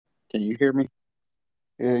Can you hear me?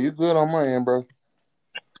 Yeah, you good on my end, bro.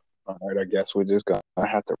 All right, I guess we just got. I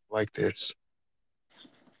have to like this.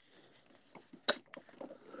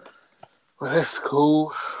 Well, that's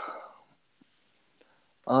cool.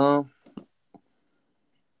 Um,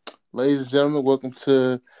 Ladies and gentlemen, welcome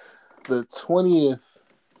to the 20th,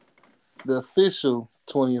 the official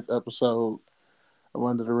 20th episode of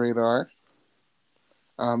Under the Radar.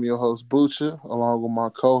 I'm your host, Butcher, along with my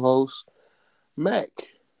co-host, Mac.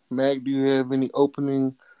 Mac, do you have any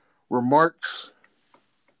opening remarks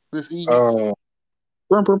this evening? Uh,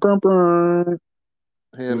 brum, brum, brum, brum.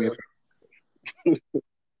 Head Give me up.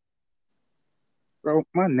 bro,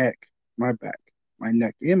 my neck, my back, my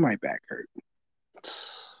neck, and my back hurt.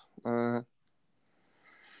 Uh,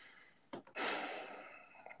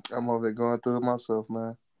 I'm over there going through it myself,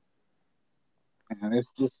 man. And it's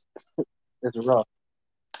just, it's rough.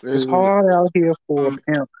 It's It, hard out here for a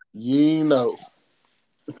pimp. you know.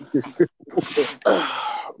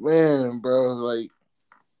 Man, bro, like,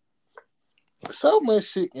 so much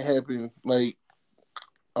shit can happen, like,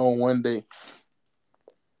 on one day.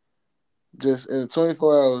 Just in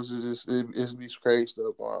 24 hours, it's be crazy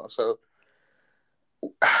stuff going on. So,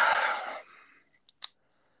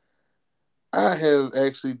 I have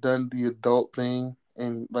actually done the adult thing,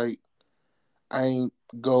 and like, I ain't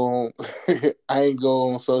go on, I ain't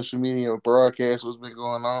go on social media and broadcast what's been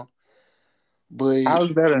going on. But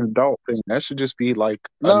How's that an adult thing? That should just be like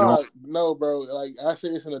a norm. no, no, bro. Like I say,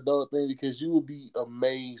 it's an adult thing because you will be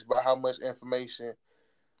amazed by how much information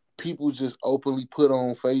people just openly put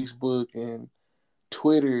on Facebook and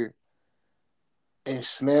Twitter and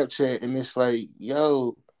Snapchat, and it's like,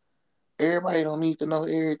 yo, everybody don't need to know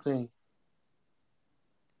everything.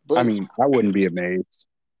 I But mean, I wouldn't be amazed.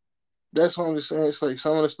 that's what I'm just saying. It's like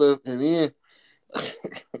some of the stuff, and then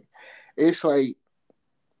it's like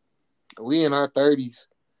we in our 30s,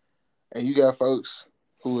 and you got folks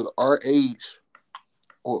who are our age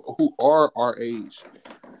or who are our age,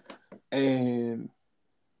 and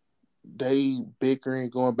they bickering,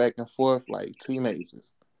 going back and forth like teenagers.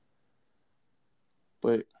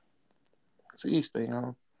 But to each their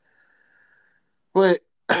own. But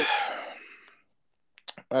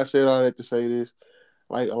I said all that to say this: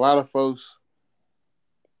 like a lot of folks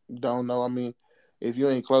don't know. I mean, if you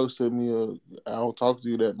ain't close to me or I don't talk to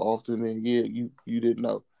you that often, then yeah, you didn't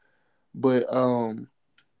know. But I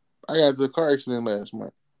got into a car accident last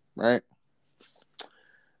month, right?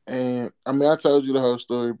 And I mean, I told you the whole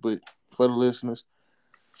story, but for the listeners,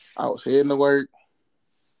 I was heading to work,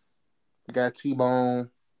 got T-bone,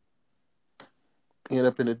 ended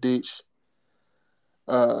up in a ditch,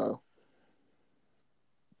 uh,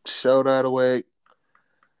 showed out of whack,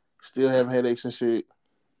 still having headaches and shit.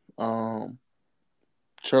 Um,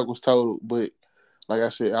 Truck was totaled, but like I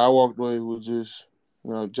said, I walked away with just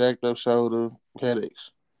jacked up shoulder,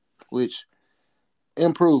 headaches, which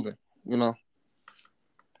improving, you know.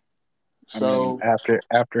 I mean, So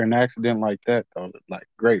after an accident like that, though, like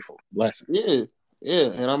grateful blessings. yeah,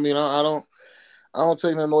 yeah, and I mean, I don't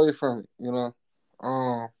take nothing away from it, you know.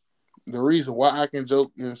 Um, the reason why I can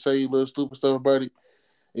joke and say little stupid stuff about it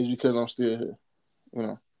is because I'm still here, you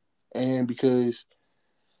know, and because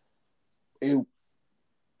it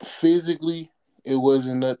physically it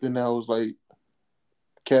wasn't nothing that was like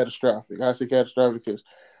catastrophic. I say catastrophic because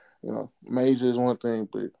major is one thing,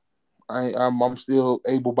 but I'm still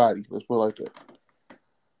able bodied. Let's put it like that.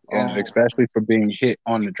 And Um, especially for being hit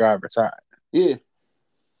on the driver's side. yeah,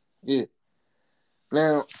 yeah.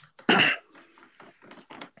 Now,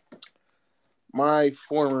 my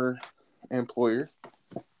former employer,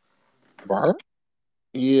 Bar?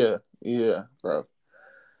 yeah, yeah, bro.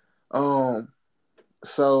 Um,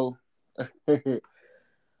 so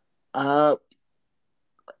I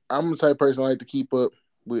I'm the type of person I like to keep up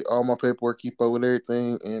with all my paperwork, keep up with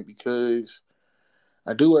everything, and because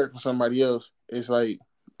I do work for somebody else, it's like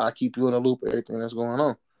I keep you in the loop of everything that's going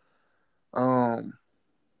on. Um,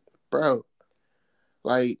 bro,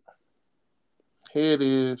 like here it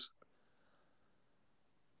is.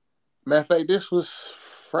 Matter of fact, this was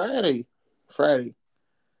Friday. Friday.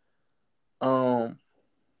 Um,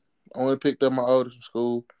 I went and picked up my oldest from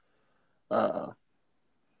school. Uh,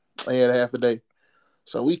 I had half a day,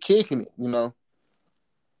 so we kicking it.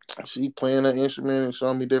 She playing her instrument and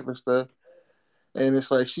showing me different stuff, and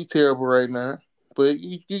it's like she terrible right now, but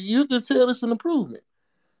you can tell it's an improvement.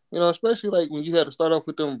 Especially like when you had to start off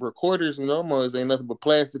with them recorders and almost ain't nothing but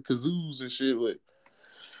plastic kazoos and shit.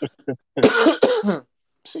 But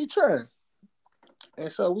she trying,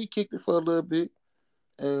 and so we kicked it for a little bit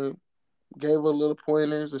and gave her little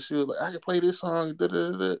pointers, and she was like, "I can play this song." Da,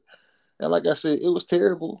 da, da. And like I said, it was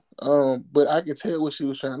terrible. But I could tell what she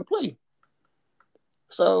was trying to play.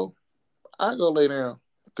 So I go lay down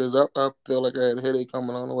because I felt like I had a headache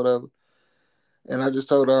coming on or whatever. And I just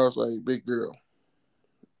told her, I was like, big girl,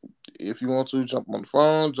 if you want to jump on the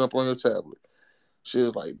phone, jump on your tablet. She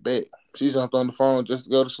was like, bet. She jumped on the phone just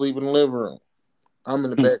to go to sleep in the living room. I'm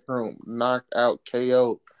in the back room, knocked out,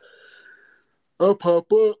 KO. I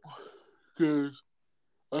pop up because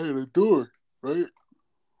I had a door, right?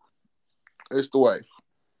 It's the wife.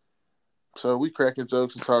 So we cracking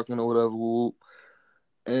jokes and talking or whatever.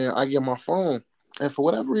 And I get my phone. And for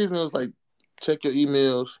whatever reason, it was like, check your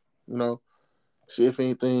emails, see if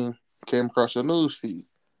anything came across your news feed.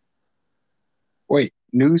 Wait,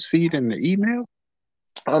 news feed in the email?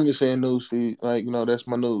 I'm just saying news feed. Like, that's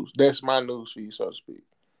my news. That's my news feed, so to speak.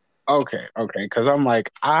 Okay, okay. Because I'm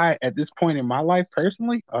like, at this point in my life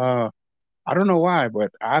personally, I don't know why,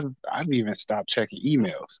 but I've even stopped checking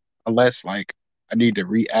emails unless like I need to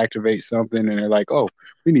reactivate something, and they're like, oh,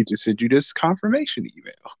 we need to send you this confirmation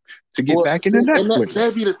email to get Well, back into see, and Netflix.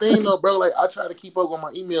 that'd be the thing though, bro. Like I try to keep up on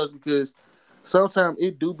my emails because sometimes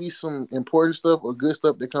it do be some important stuff or good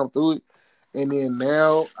stuff that come through it. And then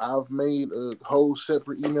now I've made a whole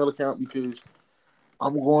separate email account because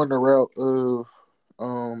I'm going the route of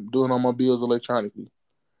doing all my bills electronically.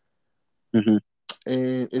 Mm-hmm.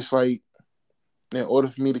 And it's like in order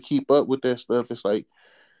for me to keep up with that stuff, it's like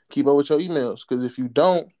keep up with your emails. Because if you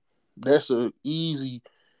don't, that's a easy,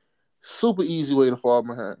 super easy way to fall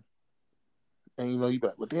behind. And you be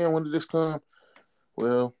like, well, damn, when did this come?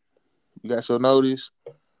 Well, you got your notice,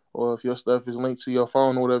 or if your stuff is linked to your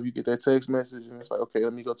phone or whatever, you get that text message, and it's like, okay,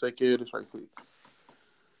 let me go take care of this right quick.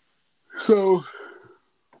 So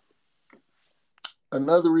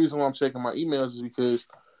another reason why I'm checking my emails is because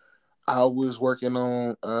I was working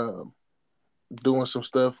on doing some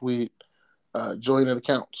stuff with joining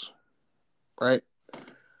accounts. Right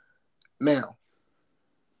now,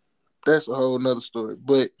 that's a whole nother story.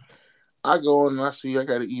 But I go on and I see I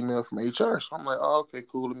got an email from HR, so I'm like, oh, okay,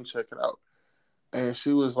 cool, let me check it out. And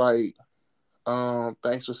she was like,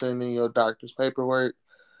 thanks for sending your doctor's paperwork.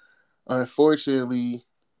 Unfortunately,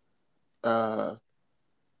 uh,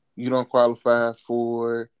 you don't qualify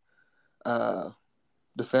for uh,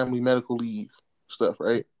 the family medical leave stuff,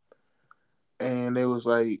 right? And it was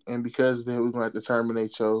like, and because of that, we're going to have to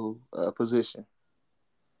terminate your position.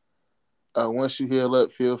 Once you heal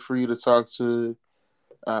up, feel free to talk to,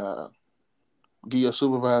 uh, give your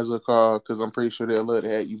supervisor a call because I'm pretty sure they'll love to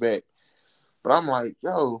have you back. But I'm like,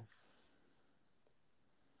 yo,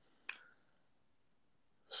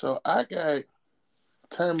 so I got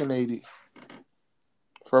terminated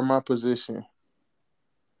from my position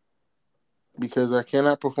because I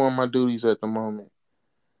cannot perform my duties at the moment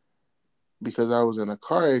because I was in a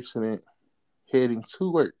car accident heading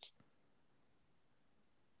to work.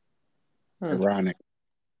 Ironic.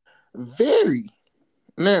 Very.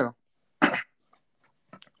 Now,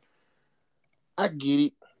 I get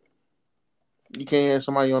it. You can't have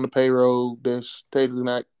somebody on the payroll that's totally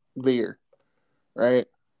not there, right?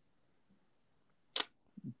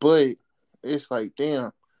 But it's like,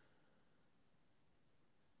 damn,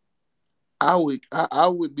 I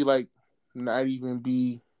would be like, not even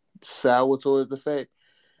be sour towards the fact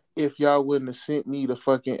if y'all wouldn't have sent me the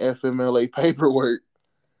fucking FMLA paperwork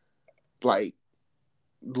like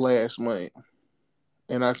last month,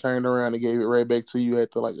 and I turned around and gave it right back to you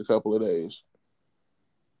after like a couple of days.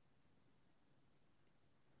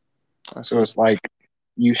 I So said, it's like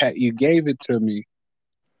you gave it to me,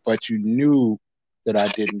 but you knew that I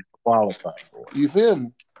didn't qualify for it. you feel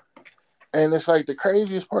me? And it's like the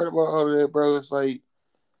craziest part about all of that, bro. It's like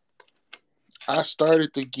I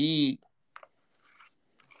started the gig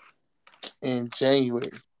in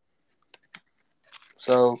January.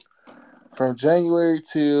 So from January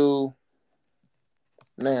till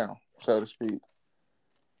now, so to speak.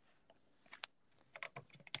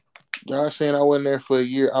 Y'all saying I wasn't there for a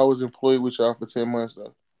year. I was employed with y'all for 10 months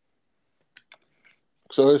though.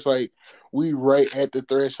 So it's like we right at the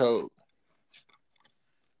threshold.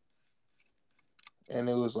 And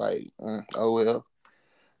it was like, oh well.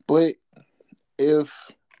 But if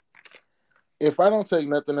I don't take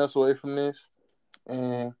nothing else away from this,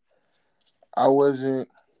 and I wasn't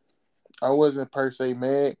per se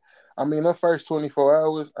mad. I mean, the first 24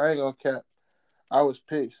 hours, I ain't gonna cap. I was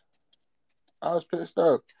pissed. I was pissed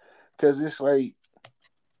off because it's like,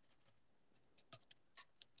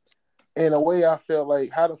 in a way, I felt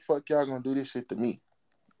like, how the fuck y'all gonna do this shit to me?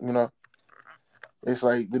 You know, it's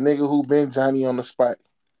like the nigga who been Johnny on the spot.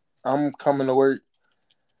 I'm coming to work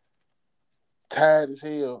tired as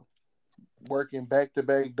hell, working back to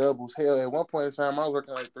back doubles. Hell, at one point in time, I was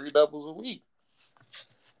working like 3 doubles a week.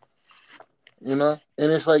 You know,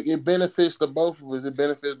 and it's like it benefits the both of us. It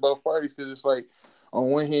benefits both parties because it's like,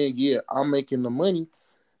 on one hand, yeah, I'm making the money,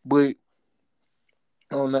 but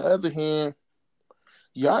on the other hand,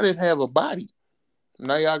 y'all didn't have a body.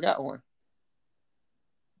 Now y'all got one.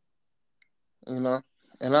 You know,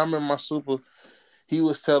 and I remember my super. He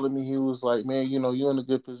was telling me, he was like, man, you know, you're in a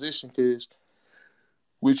good position because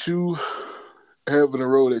with you having the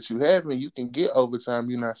role that you have, and you can get overtime.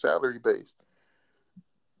 You're not salary based.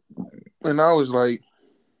 And I was like,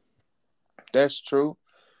 that's true.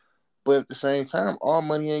 But at the same time, all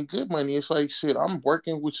money ain't good money. It's like, shit, I'm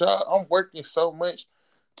working with y'all. I'm working so much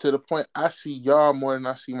to the point I see y'all more than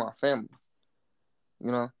I see my family.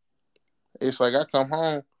 You know, it's like I come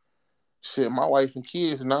home, shit, my wife and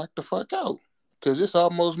kids knocked the fuck out because it's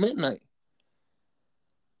almost midnight.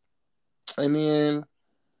 And then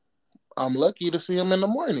I'm lucky to see them in the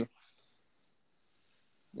morning,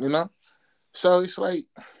 you know? So it's like,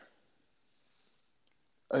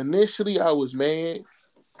 initially I was mad.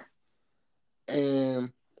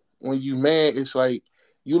 And when you mad, it's like,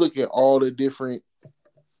 you look at all the different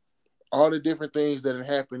things that have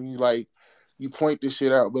happened. You like, you point this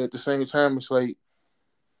shit out, but at the same time, it's like,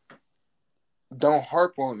 don't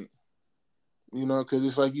harp on it, you know, because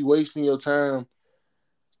it's like you wasting your time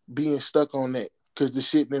being stuck on that because the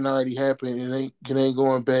shit didn't already happen. It ain't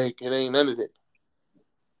going back. It ain't none of that,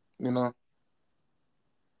 you know.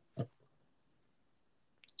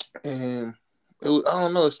 And I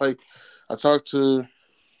don't know. It's like I talked to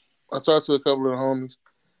I talked to a couple of the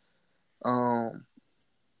homies.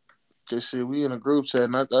 Cause shit, we in a group chat,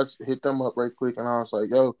 and I hit them up right quick, and I was like,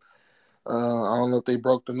 yo, I don't know if they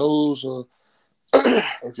broke the news or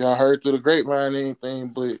if y'all heard through the grapevine or anything,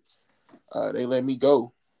 but they let me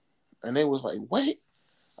go. And they was like, what?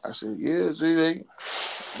 I said, yeah, G,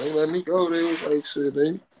 they let me go. They was like, shit,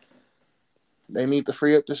 they need to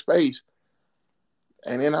free up the space.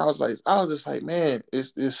 And then I was just like, man,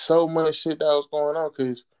 it's so much shit that was going on.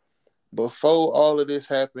 Cause before all of this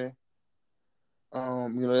happened, you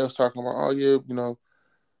know, they was talking about, oh yeah, you know,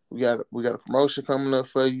 we got a promotion coming up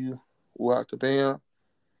for you. Out the band.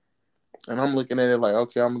 And I'm looking at it like,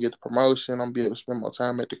 okay, I'm gonna get the promotion. I'm gonna be able to spend more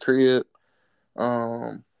time at the crib.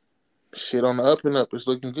 Um, Shit on the up and up. It's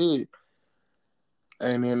looking good.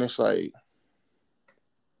 And then it's like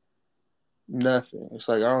nothing. It's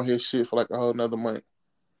like I don't hear shit for like a whole nother month.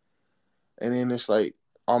 And then it's like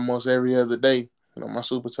almost every other day, you know, my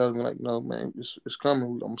super tells me like, no, man, it's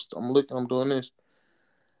coming. I'm looking. I'm doing this.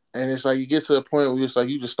 And it's like you get to a point where it's like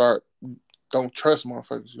you just start don't trust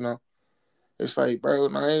motherfuckers. You know, it's like, bro,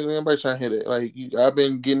 nah, ain't anybody trying to hit it. Like I've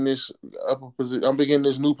been getting this upper position. I've been getting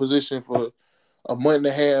this new position for a month and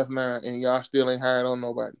a half now, and y'all still ain't hired on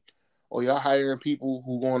nobody. Or y'all hiring people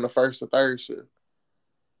who go on the first or third shift.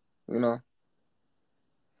 You know,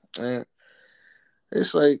 and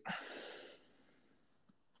it's like,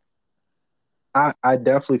 I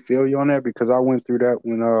definitely feel you on that because I went through that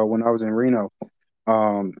when I was in Reno.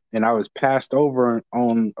 And I was passed over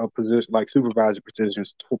on a position like supervisor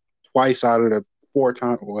positions twice out of the 4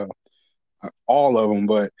 times. Well, all of them,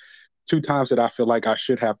 but 2 times that I feel like I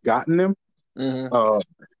should have gotten them. mm-hmm. Uh,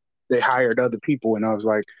 they hired other people, and I was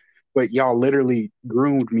like, "But y'all literally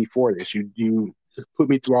groomed me for this. You put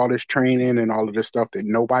me through all this training and all of this stuff that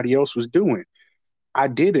nobody else was doing. I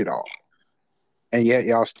did it all, and yet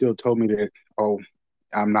y'all still told me that. Oh,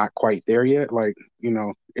 I'm not quite there yet. Like,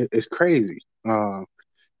 it's crazy.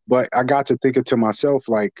 But I got to thinking to myself,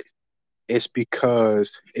 like, it's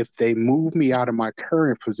because if they move me out of my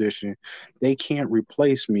current position, they can't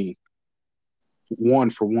replace me one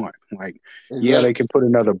for one. Like, yeah, they Exactly. can put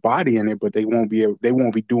another body in it, but they won't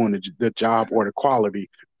be doing the job or the quality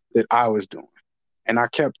that I was doing. And I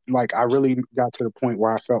really got to the point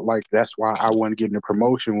where I felt like that's why I wasn't getting a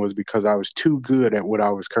promotion was because I was too good at what I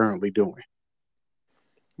was currently doing.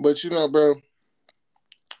 But you know, bro,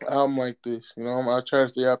 I'm like this. You know, I try to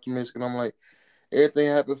stay optimistic, and I'm like, everything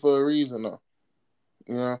happened for a reason, though.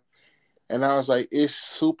 You know, and I was like, it's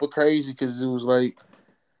super crazy because it was like,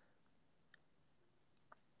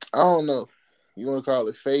 I don't know. You want to call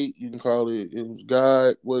it fate? You can call it was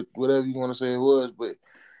God, whatever you want to say it was, but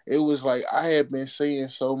it was like I had been saying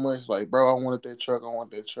so much, like, bro, I wanted that truck, I want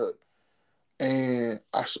that truck, and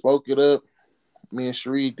I spoke it up. Me and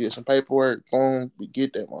Sheree did some paperwork. Boom, we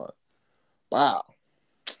get that one. Wow,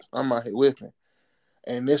 I'm out here whipping.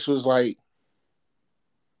 And this was like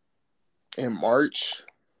in March.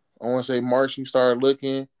 I want to say March. We started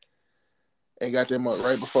looking and got them up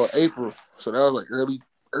right before April. So that was like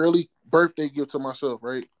early birthday gift to myself,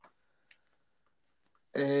 right?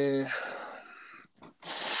 And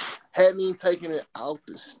Hadn't even taken it out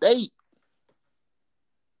the state.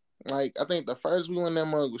 Like, I think the first we went that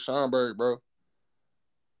month was Schaumburg, bro.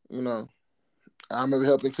 You know, I remember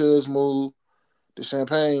helping Cuz move to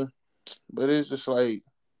Champagne, but it's just like,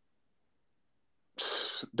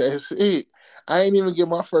 that's it. I ain't even get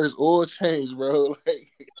my first oil change, bro.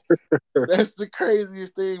 Like, that's the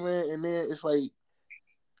craziest thing, man. And then it's like,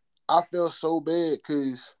 I felt so bad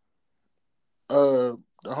because the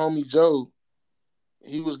homie Joe,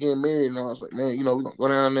 he was getting married, and I was like, man, we're gonna go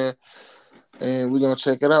down there and we're gonna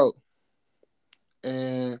check it out.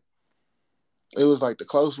 And it was like the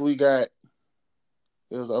closer we got,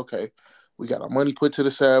 it was okay. We got our money put to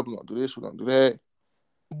the side. We're gonna do this. We're gonna do that.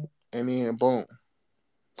 And then boom,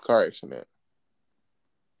 car accident.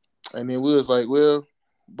 And then we was like, well,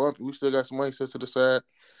 Bumpy, we still got some money set to the side.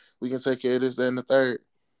 We can take care of this, that, and the third.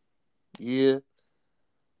 Yeah.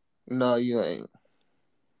 No, you ain't.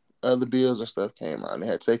 Other bills and stuff came out, and they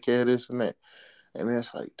had to take care of this and that. And then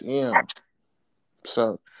it's like, damn.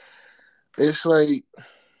 So it's like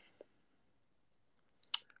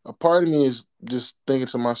a part of me is just thinking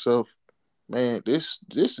to myself, man, this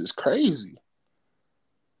is crazy.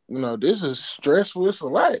 This is stressful. It's a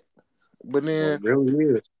lot. But Well, then it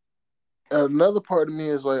really is. another part of me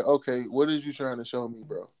is like, okay, what is you trying to show me,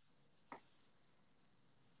 bro?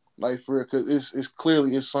 Like, for real, because it's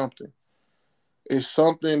clearly it's something. It's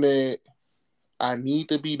something that I need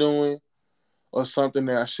to be doing or something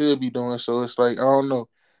that I should be doing. So it's like, I don't know.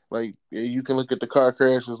 Like, yeah, you can look at the car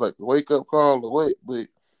crash as like a wake up call or what, but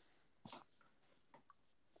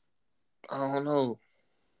I don't know.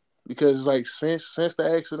 Because it's like since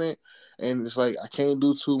the accident, and it's like I can't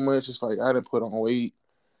do too much. It's like I didn't put on weight.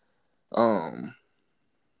 Um,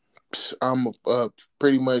 I'm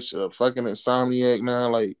pretty much a fucking insomniac now.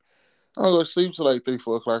 Like, I don't go to sleep till like 3,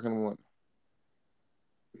 4 o'clock in the morning,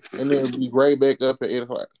 and then be right back up at 8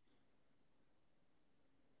 o'clock.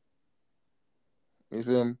 You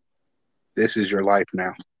feel me? This is your life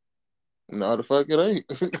now. No, the fuck it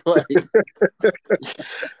ain't. Like,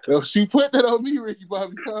 yo, she put that on me, Ricky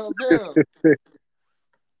Bobby. Calm down.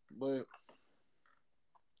 But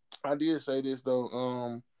I did say this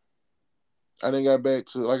though. I didn't got back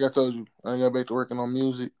to, like I told you, I didn't got back to working on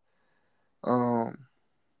music. Um,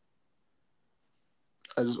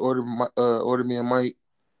 I just ordered me a mic.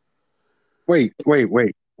 Wait.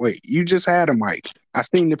 You just had a mic. I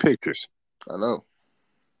seen the pictures. I know.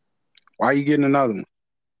 Why are you getting another one?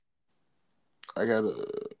 I got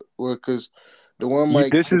because the one mic.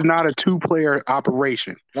 This is not a 2-player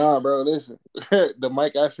operation. Nah, bro, listen. The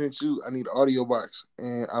mic I sent you, I need an audio box,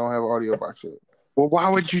 and I don't have an audio box yet. Well, why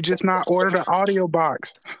would you just not order the audio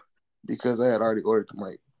box? Because I had already ordered the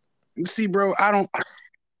mic. See, bro, I don't.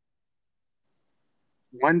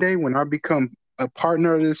 One day when I become a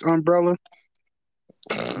partner of this umbrella,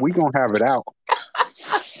 we gonna have it out.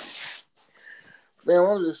 Fam,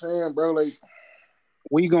 I'm just saying, bro, like,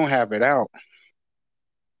 we gonna have it out.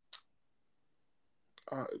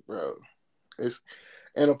 Bro,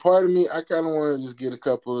 and a part of me, I kind of want to just get a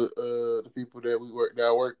couple of the people that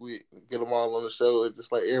I work with, get them all on the show, and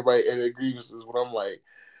just like everybody at their grievances. But I'm like,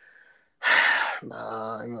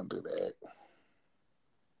 nah, I ain't gonna do that.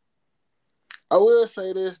 I will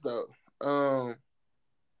say this though.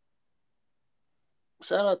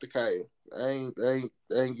 Shout out to Kaya. I ain't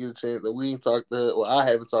get a chance that we ain't talked to her. Well, I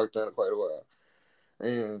haven't talked to her in quite a while.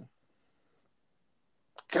 And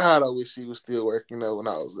God, I wish she was still working there when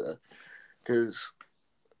I was there. Cause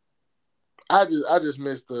I just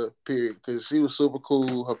missed the period because she was super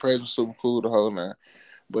cool. Her presence was super cool the whole night.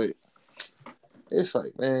 But it's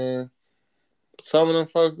like, man, some of them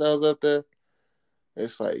folks that was up there,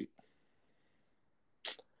 it's like,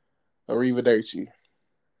 arrivederci.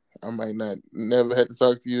 I might not never have to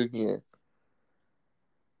talk to you again.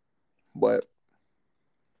 But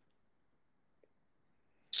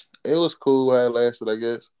it was cool while it lasted, I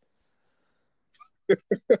guess.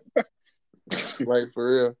 Like,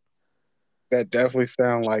 for real. That definitely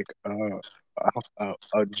sound like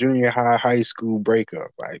a junior high school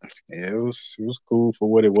breakup. Like, it was cool for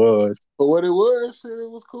what it was. But what it was, shit,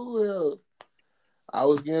 it was cool. Hell. I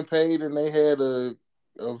was getting paid, and they had a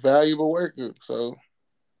valuable worker. So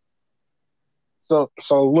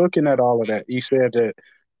looking at all of that, you said that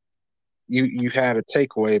you had a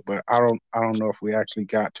takeaway, but I don't know if we actually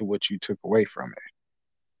got to what you took away from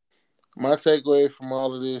it. My takeaway from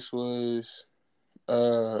all of this was,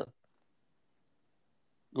 well,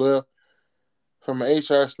 from an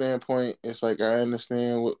HR standpoint, it's like I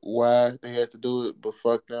understand why they had to do it, but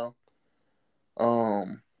fuck them.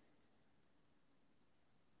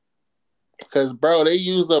 Because bro, they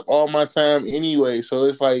used up all my time anyway, so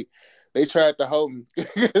it's like They tried to hold me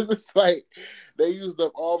because it's like they used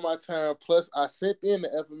up all my time. Plus, I sent in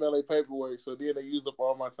the FMLA paperwork, so then they used up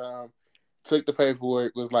all my time. Took the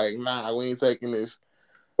paperwork, was like, nah, we ain't taking this,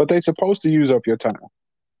 But they supposed to use up your time.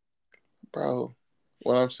 bro.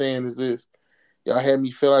 What I'm saying is this: y'all had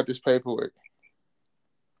me fill out this paperwork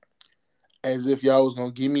as if y'all was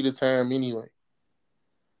gonna give me the time anyway.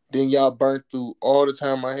 Then y'all burnt through all the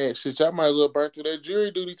time I had. Shit, y'all might as well burn through that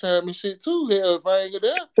jury duty time and shit too. Hell, if I ain't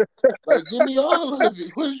there, like, give me all of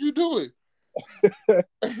it. What is you doing?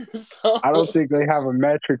 So, I don't think they have a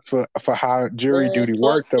metric for how jury man, duty fuck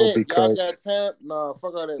work though, that. Y'all because got time? Nah,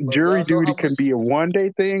 fuck all that, bro. jury Y'all know duty how can much. be a 1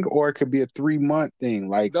 day thing or it could be a 3 month thing.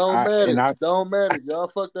 Like Don't I matter. and I Don't matter. Y'all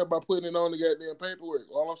fucked up by putting it on the goddamn paperwork.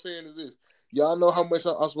 All I'm saying is this: y'all know how much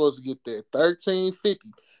I'm supposed to get there. $13.50.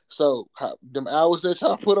 So them hours that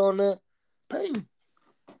y'all put on there, pay me.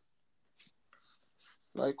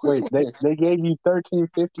 Like, quit wait, playing. they gave you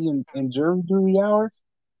 13.50 in jury duty hours?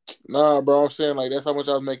 Nah, bro, I'm saying like that's how much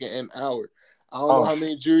I was making an hour. I don't know Oh, how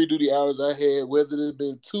many jury duty hours I had, whether it's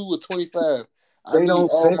been 2 or 25. I they need don't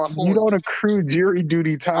all they, my you don't points. accrue jury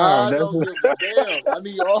duty time. I That's don't give a damn. I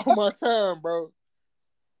need all my time, bro.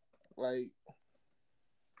 Like,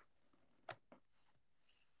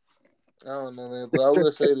 I don't know, man, but I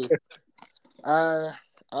will say this: I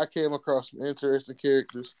I came across some interesting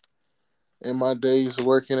characters in my days of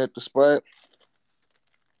working at the spot.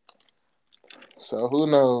 So who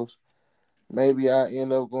knows? Maybe I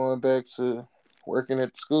end up going back to working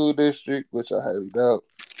at the school district, which I highly doubt.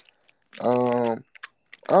 Um,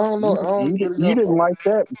 I don't know. I don't really you know. didn't like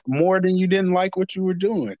that more than you didn't like what you were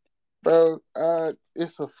doing. Bro,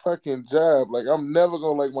 it's a fucking job. Like, I'm never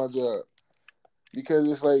gonna like my job because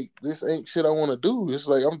it's like this ain't shit I want to do. It's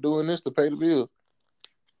like I'm doing this to pay the bill.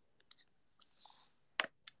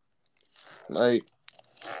 Like,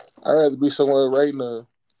 I'd rather be somewhere writing a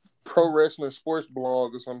pro wrestling sports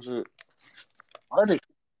blog or some shit. Right?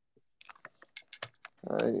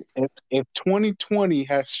 If 2020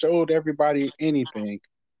 has showed everybody anything,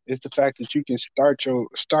 it's the fact that you can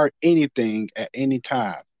start anything at any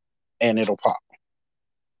time and it'll pop.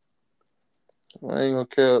 I ain't gonna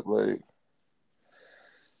care. Like,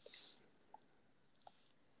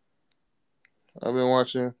 I've been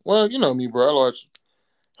watching. Well, you know me, bro. I watch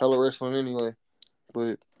hella wrestling anyway.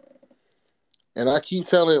 But and I keep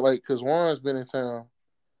telling like, cause Juan's been in town,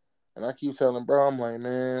 and I keep telling bro, I'm like,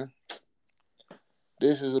 man,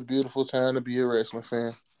 this is a beautiful time to be a wrestling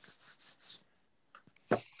fan.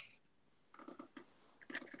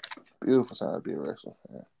 Beautiful time to be a wrestling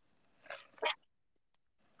fan.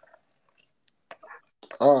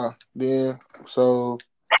 Then so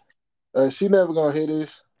she never gonna hear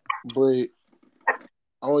this, but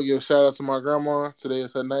I want to give a shout out to my grandma. Today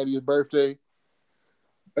is her 90th birthday.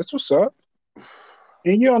 That's what's up.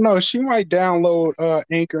 And you don't know, she might download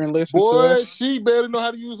Anchor and listen to us. Boy, she better know how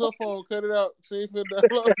to use her phone. Cut it out. She ain't finna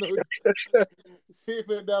download no. She ain't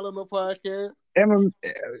finna download no podcast. Emma,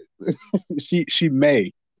 she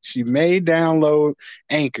may download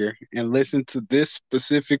Anchor and listen to this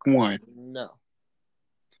specific one. No,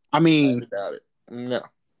 I mean, I doubt it. No,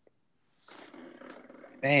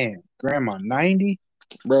 man, grandma 90.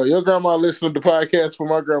 bro, your grandma listened to the podcast for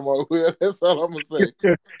my grandma. That's all I'm gonna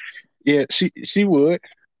say. Yeah, she would.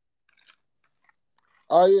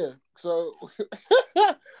 Oh yeah. So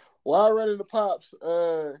while running the pops,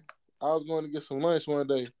 I was going to get some lunch one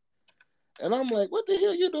day, and I'm like, "What the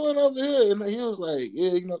hell you doing over here?" And he was like,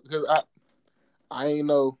 "Yeah, you know, because I ain't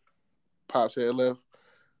know pops had left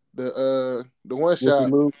the one Whoopie shop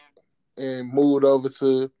loop. and moved over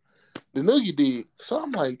to the Noogie Dig." So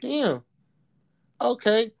I'm like, "Damn,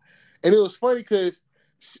 okay." And it was funny because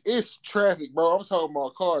it's traffic, bro. I'm talking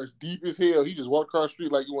about cars deep as hell. He just walked across the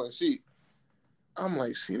street like it wasn't shit. I'm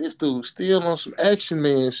like, see, this dude still on some action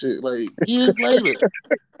man shit. Like, years later,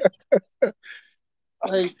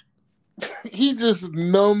 like, he just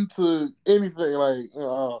numb to anything. Like,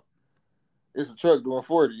 it's a truck doing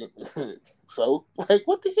 40. So, like,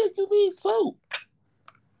 what the heck you mean so?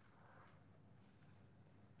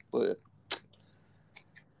 But,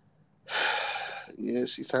 yeah,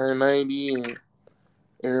 she turned 90 and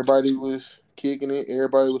everybody was kicking it.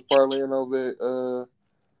 Everybody was parlaying over at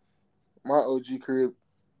my OG crib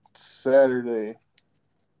Saturday.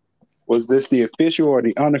 Was this the official or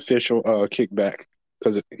the unofficial kickback?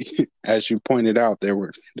 Because as you pointed out, there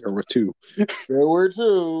were two. There were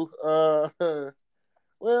two.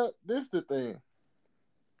 Well, this the thing.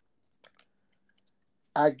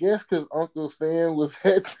 I guess because Uncle Stan was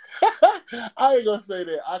at. I ain't gonna say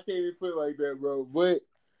that. I can't even put it like that, bro. But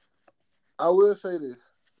I will say this.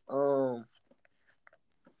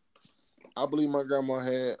 I believe my grandma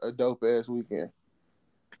had a dope ass weekend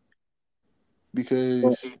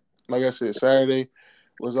because, like I said, Saturday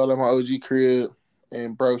was all at my OG crib,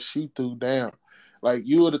 and bro, she threw down. Like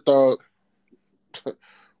you would have thought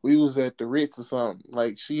we was at the Ritz or something.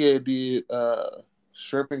 Like she had did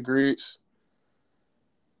shrimp and grits.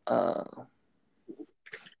 Uh,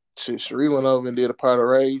 Cherie went over and did a pot of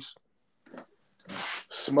rice,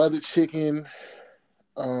 smothered chicken.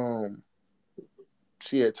 Um,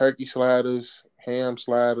 she had turkey sliders, ham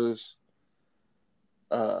sliders.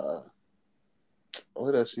 Uh,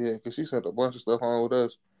 what else she had? Cause she sent a bunch of stuff home with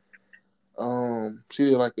us. She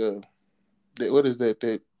did like what is that?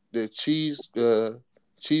 That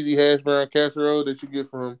cheesy hash brown casserole that you get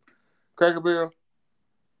from Cracker Barrel.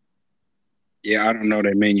 Yeah, I don't know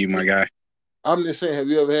that menu, my guy. I'm just saying, have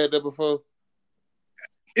you ever had that before?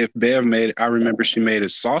 If Bev made it, I remember she made a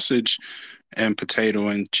sausage and potato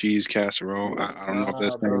and cheese casserole. I don't know if Nah,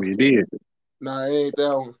 that's the bro. name you did. Nah, it ain't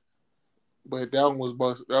that one. But that one was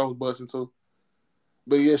bust. That was busting too.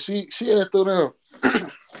 But yeah, she had through them.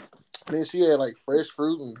 Then she had like fresh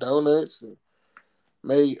fruit and donuts and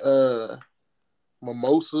made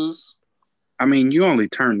mimosas. I mean, you only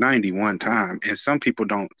turn 90 one time, and some people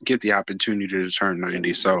don't get the opportunity to turn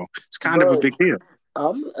 90, so it's kind of a Bro, big deal.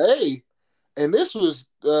 hey, and this was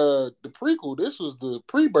the prequel. This was the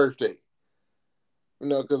pre-birthday. You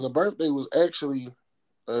know, because her birthday was actually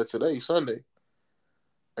today, Sunday.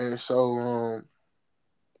 And so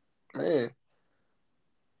man,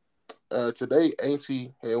 today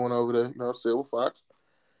Auntie had went over there, you know, Silver Fox.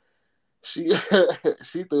 She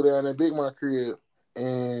she threw down at Big Mama crib,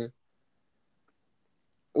 and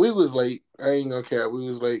we was late. I ain't gonna care. We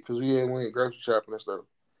was late because we had went grocery shopping and stuff.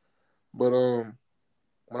 But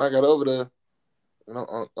when I got over there, you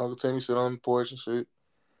know, Uncle Timmy sit on the porch and shit.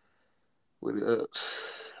 With it,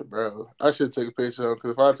 bro, I should take a picture of him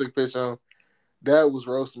because if I took a picture of him, that was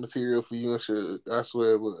roast material for you and shit. I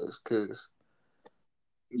swear it was. Cause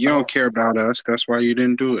You don't care about us. That's why you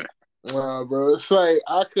didn't do it. nah, bro, it's like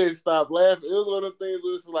I couldn't stop laughing. It was one of the things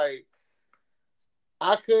where it's like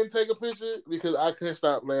I couldn't take a picture because I couldn't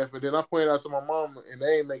stop laughing. Then I pointed out to my mama, and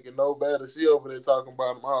they ain't making no better. She over there talking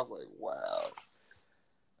about him. I was like, wow,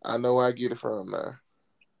 I know where I get it from now.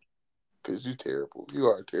 Cause you terrible. You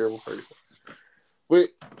are a terrible person. But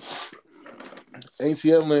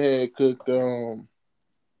Auntie Evelyn had cooked.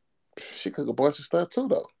 She cooked a bunch of stuff too,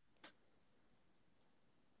 though.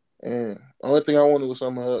 And only thing I wanted was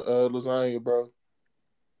some of her lasagna, bro.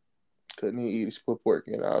 Couldn't even eat it. She put pork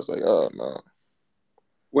in it. I was like, oh no.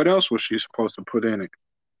 What else was she supposed to put in it?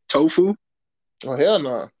 Tofu? Oh hell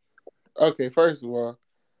no. Okay, first of all,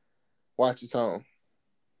 watch your tone.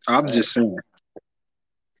 I'm All right. just saying.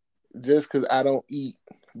 Just because I don't eat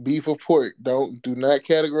beef or pork, do not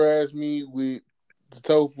categorize me with the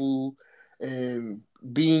tofu and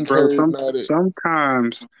bean Bro, curd and all that.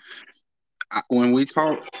 sometimes when we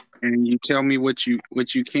talk and you tell me what you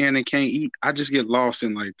can and can't eat, I just get lost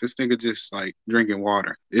in like this nigga just like drinking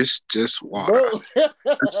water. It's just water. Bro,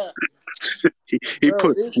 He bro,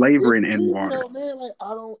 put it's flavoring in easy water. though, man. Like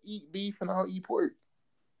I don't eat beef and I don't eat pork.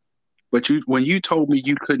 But when you told me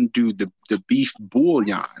you couldn't do the beef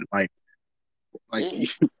bouillon, like Yeah, you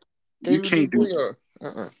can't even do can't do. bouillon.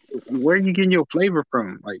 Uh-uh. Where are you getting your flavor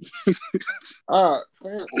from? Like,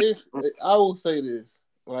 Fam, I will say this,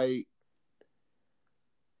 like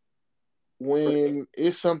when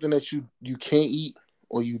it's something that you can't eat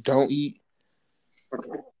or you don't eat,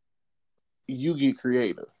 you get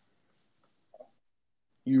creative.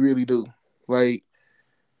 You really do. Like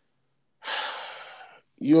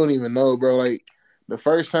you don't even know, bro. Like the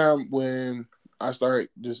first time when I started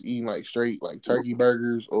just eating like straight like turkey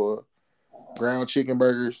burgers or ground chicken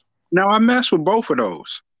burgers, now I mess with both of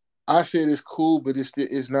those. I said it's cool, but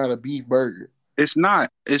it's not a beef burger. It's not.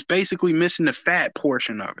 It's basically missing the fat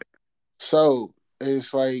portion of it So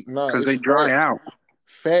it's like nah, because it's they dry out.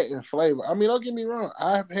 fat and flavor. I mean, don't get me wrong.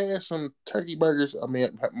 I've had some turkey burgers. I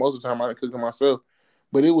mean, most of the time I didn't cook them myself,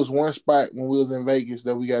 but it was one spot when we was in Vegas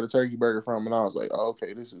that we got a turkey burger from, and I was like, oh,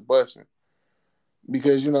 okay, this is busting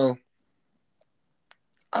because you know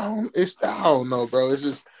I don't know, bro. It's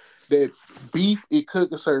just that beef it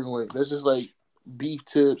cooked a certain way. That's just like beef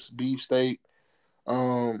tips, beef steak,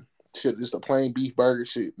 shit, just a plain beef burger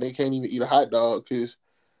shit. They can't even eat a hot dog because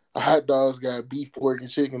a hot dog's got beef, pork, and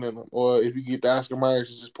chicken in them. Or if you get the Oscar Myers,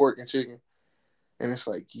 it's just pork and chicken. And it's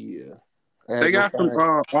like, yeah, I had to They go got some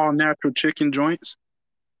find. all natural chicken joints.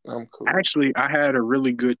 I'm cool. Actually, I had a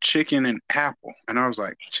really good chicken and apple, and I was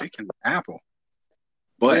like, chicken and apple.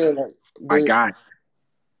 But Yeah, like, my but guy,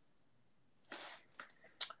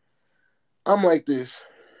 I'm like this.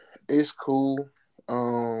 It's cool.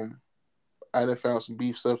 Um, I done found some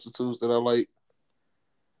beef substitutes that I like,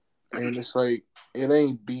 and it's like it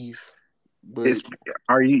ain't beef, but It's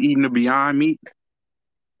Are you eating the Beyond Meat?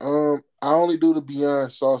 I only do the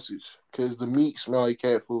Beyond sausage because the meat smell like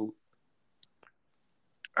cat food.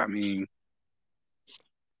 I mean,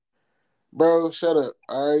 Bro, shut up.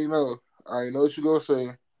 I already know. I already know what you gonna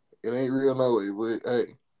say. It ain't real no way, but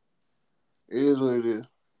hey, it is what it is.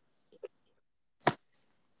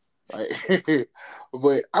 Like,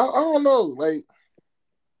 but I don't know. Like,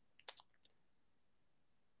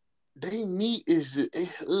 they meat is just,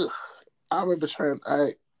 ugh. I remember trying.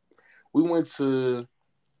 We went to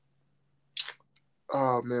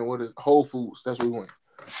oh man, what is Whole Foods? That's where we went.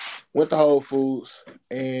 Went to Whole Foods,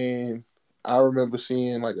 and I remember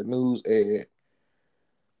seeing like a news ad.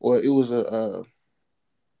 Well, it was a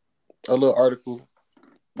little article,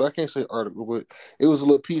 but I can't say article, but it was a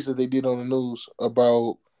little piece that they did on the news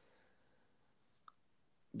about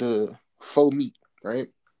the faux meat, right?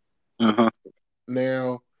 uh-huh.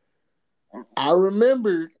 Now, I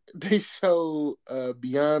remember they showed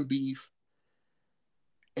Beyond Beef,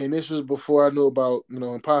 and this was before I knew about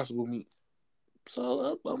Impossible Meat.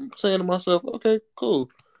 So I'm saying to myself, okay, cool.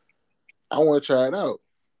 I want to try it out,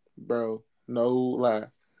 bro. No lie.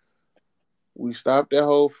 We stopped at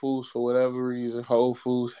Whole Foods for whatever reason. Whole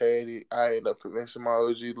Foods had it. I ended up convincing my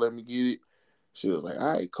OG to let me get it. She was like, "All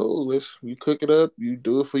right, cool. You cook it up. You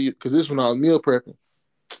do it for you." Because this when I was meal prepping.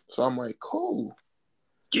 So I'm like, "Cool,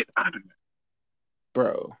 Get out of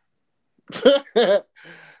bro."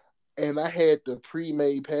 And I had the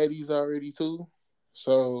pre-made patties already too.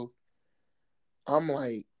 So I'm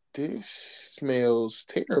like, "This smells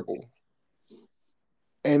terrible."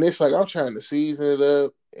 And it's like I'm trying to season it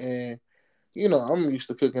up, and I'm used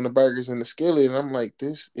to cooking the burgers in the skillet, and I'm like,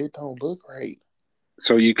 it don't look right.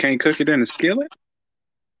 So you can't cook it in a skillet?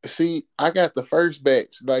 See, I got the first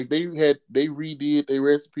batch. Like they redid their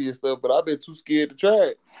recipe and stuff, but I've been too scared to try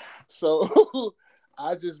it. So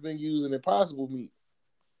I just been using Impossible Meat,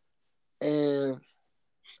 and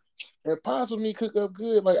Impossible Meat cook up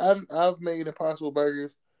good. Like I've made Impossible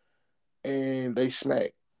burgers, and they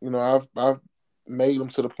smack. I've made them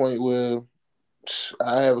to the point where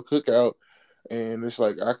I have a cookout, and it's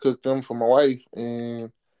like I cooked them for my wife,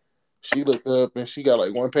 and she looked up and she got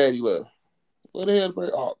like one patty left. What the hell, bro?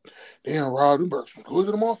 Oh, damn, Rob, them burgers was good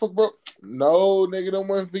to the motherfucker, bro. No, nigga, them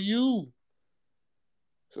wasn't for you.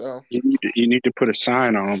 So, You need to put a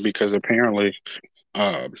sign on because apparently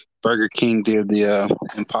uh, Burger King did the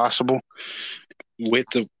Impossible with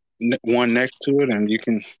the one next to it, and you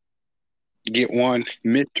can get one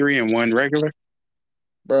mystery and one regular.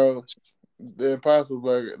 bro, the Impossible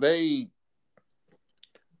Burger,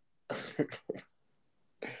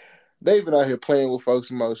 they've been out here playing with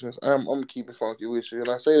folks' emotions. I'm gonna keep it funky with you, and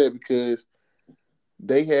I say that because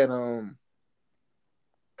they had when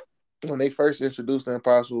they first introduced the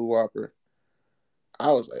Impossible Whopper,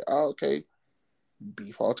 I was like, oh, okay,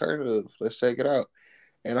 beef alternative. Let's check it out.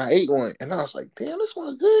 And I ate one, and I was like, damn, this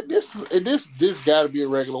one good. This got to be a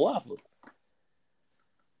regular Whopper.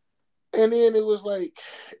 And then it was like,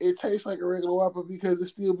 it tastes like a regular Whopper because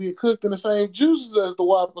it's still being cooked in the same juices as the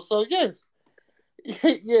Whopper. So yes,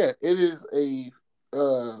 yeah, it is a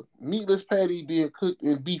meatless patty being cooked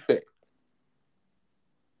in beef fat.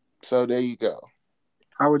 So there you go,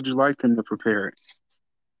 How would you like them to prepare it?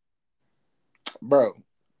 bro.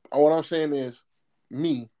 What I'm saying is,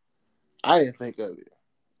 me, I didn't think of it.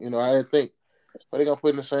 I didn't think. But they gonna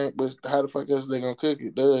put in the same. But how the fuck else they gonna cook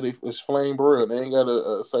it? It's flame broiled. They ain't got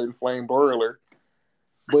a certain flame broiler.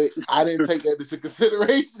 But I didn't take that into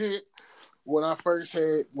consideration when I first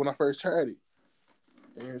tried it.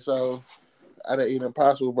 And so I done eat an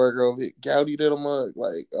Impossible Burger over it, gouty little mug.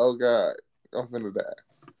 Like, oh god, I'm finna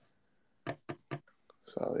die.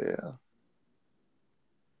 So yeah.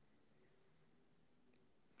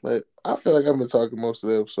 But I feel like I've been talking most of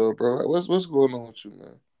the episode, bro. What's going on with you,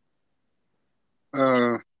 man?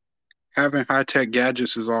 Uh, Having high tech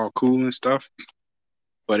gadgets is all cool and stuff,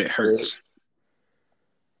 but it Yeah, hurts.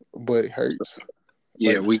 but it hurts.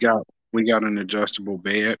 Yeah, Like, we got an adjustable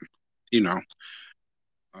bed, you know,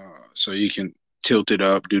 so you can tilt it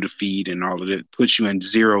up, do the feed and all of it. Puts you in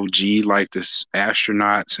 0G like the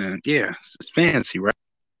astronauts, and yeah, it's fancy, right?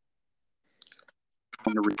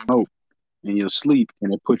 On the remote, and you'll sleep,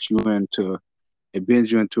 and it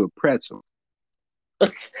bends you into a pretzel.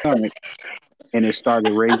 Stomach, and it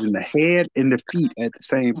started raising the head and the feet at the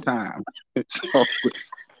same time. So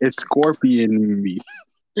it's scorpion me.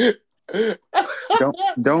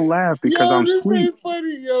 Don't laugh because yo, I'm this asleep. ain't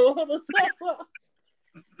funny, yo.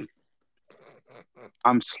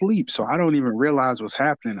 I'm asleep, so I don't even realize what's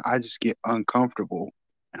happening. I just get uncomfortable.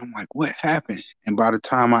 And I'm like, what happened? And by the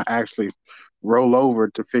time I actually roll over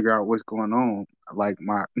to figure out what's going on, like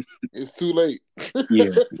It's too late. yeah,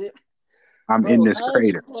 I'm in Bro, this how are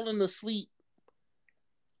you crater falling asleep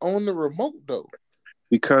on the remote though?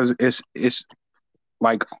 because it's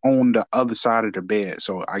like on the other side of the bed.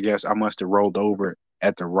 So I guess I must have rolled over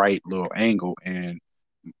at the right little angle, and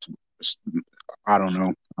I don't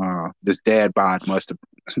know. This dad bod must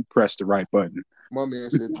have pressed the right button. My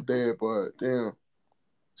man said the dad, but damn.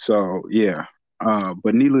 So yeah.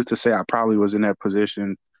 But needless to say, I probably was in that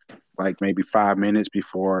position like maybe 5 minutes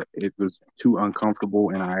before it was too uncomfortable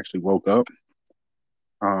and I actually woke up.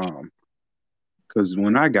 Because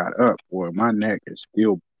when I got up, boy, my neck is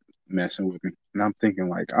still messing with me, and I'm thinking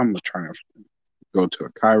like I'm trying to go to a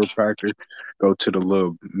chiropractor, go to the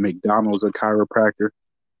little McDonald's a chiropractor.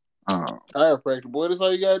 Chiropractor, boy, that's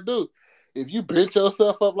all you gotta do. If you bench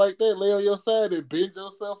yourself up like that, lay on your side and bend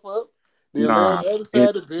yourself up, then lay on Nah, the other it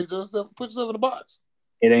side and bend yourself, put yourself in the box.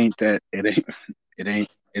 it ain't that it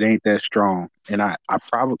ain't that strong. And I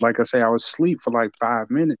probably like I say I was asleep for like 5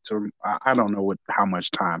 minutes or I don't know how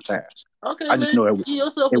much time passed. Okay, I just man, know give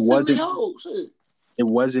yourself it a 10-minute wasn't hold. Shit. it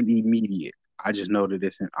wasn't immediate. I just know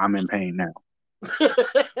that I'm in pain now.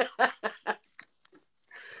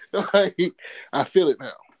 Like, I feel it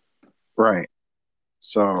now. Right.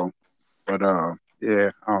 So, but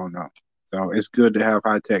yeah, I don't know. So it's good to have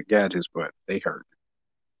high tech gadgets, but they hurt.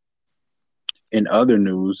 In other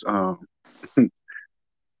news,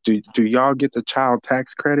 do y'all get the child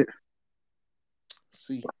tax credit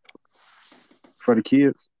See, for the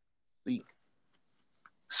kids? see.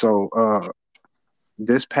 So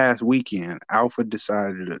this past weekend, Alpha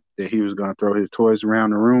decided that he was going to throw his toys around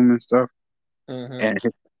the room and stuff, Mm-hmm. and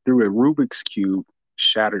through a Rubik's cube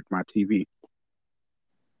shattered my TV.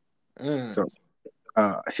 So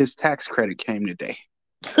his tax credit came today.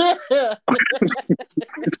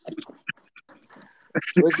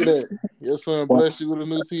 Look at that. Your son Why, blessed you with a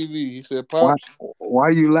new TV. He said, why, Pops. why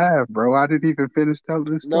you laugh, bro? I didn't even finish telling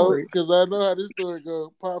the No, story. because I know how this story goes.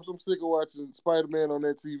 Pops, I'm sick of watching Spider-Man on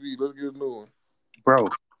that TV. Let's get a new one. Bro,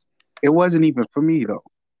 it wasn't even for me though.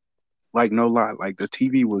 Like no lie, like the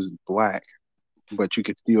TV was black, but you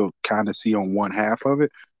could still kind of see on one half of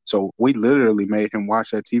it. So we literally made him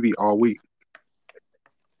watch that TV all week.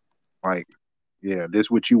 Like, yeah, this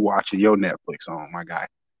what you watching your Netflix on, my guy.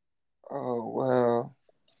 Oh, wow.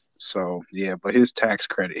 So yeah, but his tax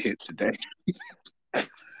credit hit today.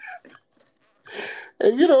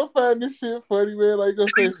 And you don't find this shit funny, man. Like I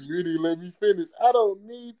said, you really let me finish. I don't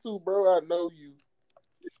need to, bro. I know you.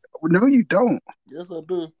 No, you don't. Yes, I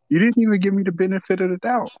do. You didn't even give me the benefit of the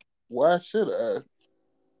doubt. Why should I?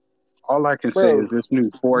 All I can say Bro, is this new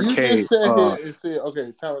you 4K. just sat here and said,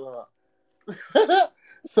 okay, tell me out.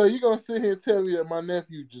 So you gonna sit here and tell me that my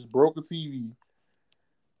nephew just broke a TV,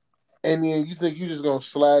 and then you think you just gonna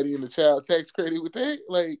slide in the child tax credit with that?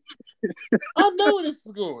 Like, I know where this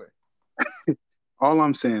is going. All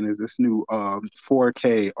I'm saying is this new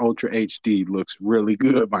 4K Ultra HD looks really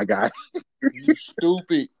good, my guy. You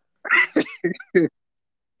stupid.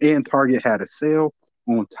 And Target had a sale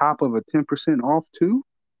on top of a 10% off too.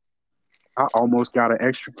 I almost got an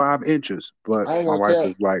extra 5 inches, but I ain't my gonna wife cap.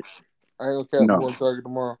 was like, I ain't gonna cap. I'm no. going to Target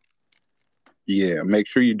tomorrow. Yeah, make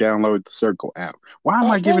sure you download the Circle app. Why am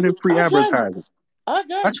I I got giving it it. free I got it. advertising? I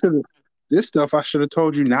got I it. should have this stuff I should have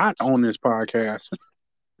told you not on this podcast.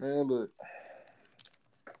 Man, look.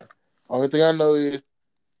 Only thing I know is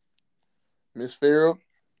Miss Farrell,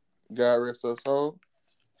 God rest her soul.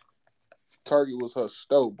 Target was her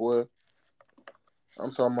stove, boy.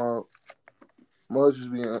 I'm talking about Mudge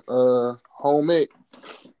just being homemade.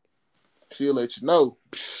 She'll let you know.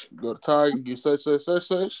 Go to Target and get such.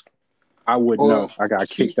 I would Or know. I got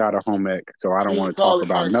she kicked out of home ec, so I she don't didn't want to talk call it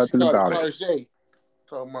about Target. She nothing called it about it. Target.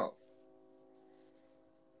 Talking about.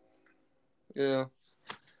 Yeah.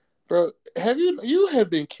 Bro, you have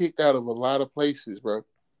been kicked out of a lot of places, bro.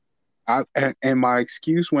 And my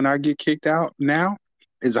excuse when I get kicked out now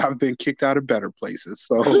is I've been kicked out of better places.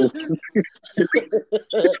 So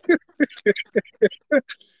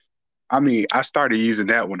I mean, I started using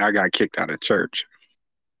that when I got kicked out of church.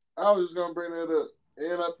 I was just gonna bring that up.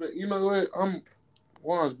 And I think you know what?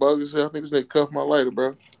 Juan's bogus. I think this nigga cuffed my lighter,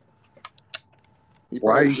 bro. He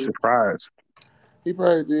Why are probably you did. surprised? He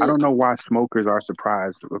probably I did. don't know why smokers are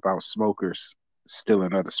surprised about smokers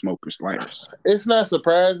stealing other smokers' lighters. It's not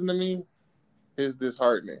surprising to me. It's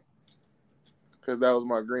disheartening. Because that was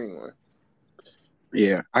my green one.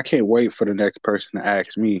 Yeah, I can't wait for the next person to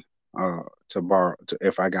ask me to borrow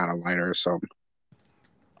if I got a lighter or something.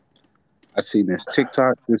 I seen this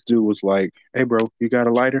TikTok. This dude was like, "Hey, bro, you got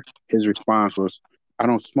a lighter?" His response was, "I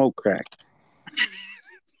don't smoke crack."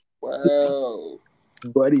 Wow.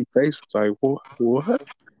 Buddy face was like, what? What?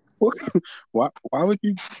 What? Why would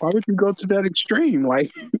you go to that extreme?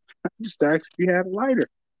 Like, I just asked if you had a lighter.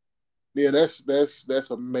 Yeah, that's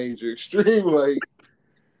a major extreme. Like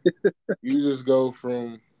you just go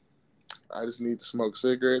from I just need to smoke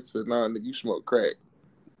cigarettes to nah, nigga, you smoke crack.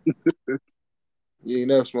 You ain't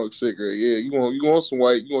never smoked a cigarette. Yeah, you want some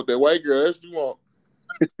white. You want that white girl. That's what you want.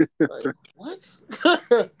 Like what,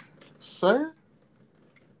 sir?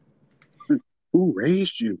 Who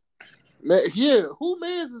raised you? Man, yeah, who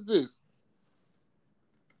man's is this?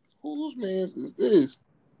 Whose man's is this?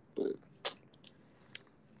 But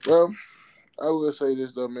well, I will say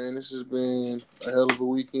this though, man. This has been a hell of a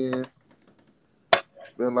weekend.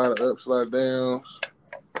 Been a lot of ups, a lot of downs.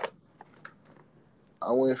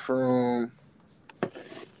 I went from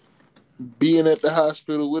being at the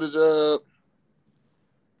hospital with a job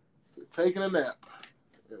to taking a nap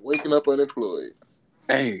and waking up unemployed.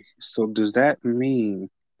 Hey, so does that mean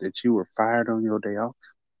that you were fired on your day off?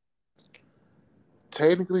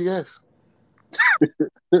 Technically, yes.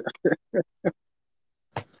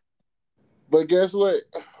 But guess what?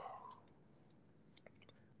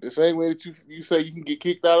 The same way that you say you can get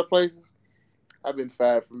kicked out of places, I've been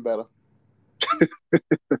fired from better.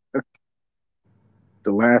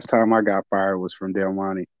 The last time I got fired was from Del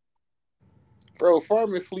Monte. Bro,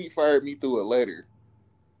 Farman Fleet fired me through a letter.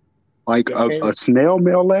 Like a snail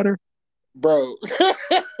mail letter? Bro.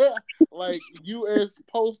 Like U.S.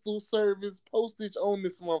 Postal Service postage on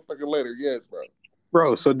this motherfucking letter. Yes, bro.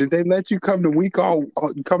 Bro, so did they let you come to work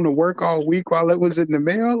all week while it was in the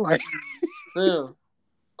mail? Like, Sam,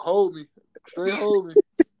 hold me. Straight hold me.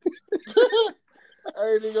 I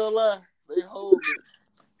ain't even gonna lie. They hold me.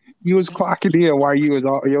 you was clocking in while you was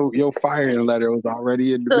your firing letter was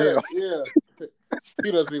already in the mail. Yeah.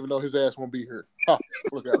 He doesn't even know his ass won't be here. Huh,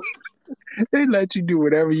 look at him. They let you do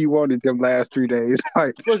whatever you wanted them last 3 days.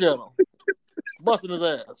 Like, Look at him. Busting his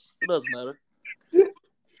ass. It doesn't matter.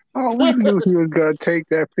 oh, we knew he was gonna take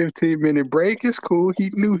that 15-minute break. It's cool. He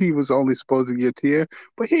knew he was only supposed to get 10,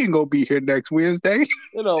 but he ain't gonna be here next Wednesday.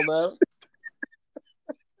 It don't matter.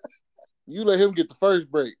 You let him get the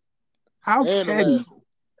first break. How and the petty? last one.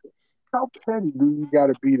 How petty do you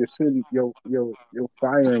gotta be to send your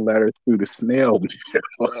firing letter through the snail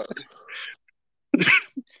mail?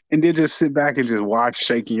 And then just sit back and just watch,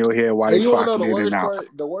 shaking your head while And they you wanna know clocking in and out.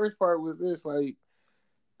 the worst part was this, like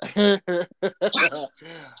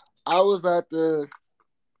I was out there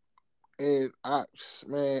and I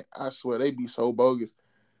swear they be so bogus.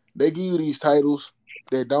 They give you these titles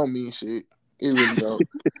that don't mean shit. It really don't.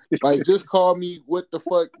 Like, just call me what the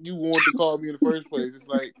fuck you want to call me in the first place. It's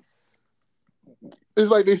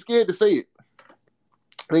like they scared to say it.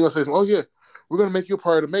 They gonna say, "Oh yeah, we're gonna make you a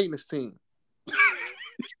part of the maintenance team."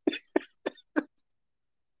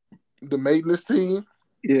 The maintenance team,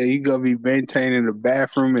 Yeah, you gonna be maintaining the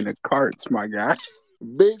bathroom and the carts, my guy.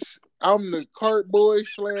 bitch. I'm the cart boy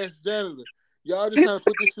 / janitor. Y'all just trying to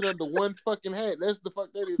put this shit under one fucking hat. That's the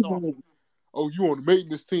fuck that is awesome. Oh, you on the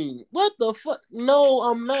maintenance team? What the fuck? No,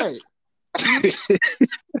 I'm not.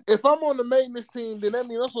 If I'm on the maintenance team, then that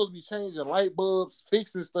means I'm supposed to be changing light bulbs,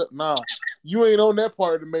 fixing stuff. Nah, you ain't on that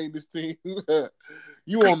part of the maintenance team.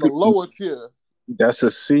 You on the lower tier. That's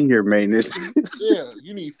a senior maintenance. Yeah,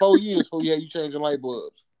 you need 4 years before you changing light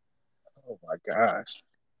bulbs. Oh my gosh.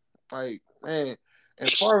 Like, man, and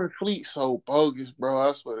Farming Fleet so bogus, bro.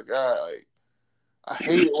 I swear to God, like, I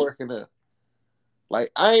hate working there.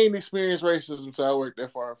 Like, I ain't experienced racism until I worked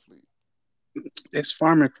at Farm Fleet. It's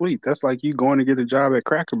Farming Fleet. That's like you going to get a job at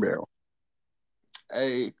Cracker Barrel.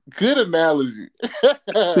 Hey, good analogy.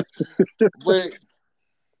 But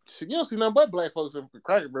you don't see nothing but black folks in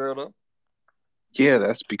Cracker Barrel, though. Yeah,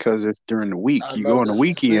 that's because it's during the week. I You know go on the that's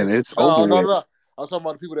weekend, it's no, over no, with. no. I was talking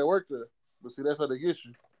about the people that work there. But see, that's how they get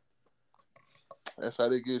you. That's how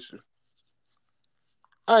they get you.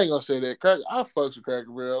 I ain't gonna say that. I fucks with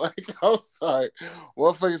Cracker Barrel. Like, I'm sorry.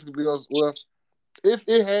 Motherfuckers could be on. Well, if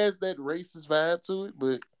it has that racist vibe to it,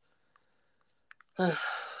 but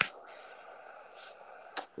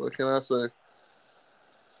what can I say?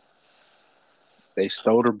 They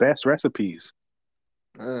stole their best recipes.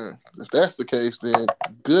 Man, if that's the case, then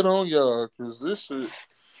good on y'all, because this shit,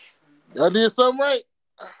 y'all did something right.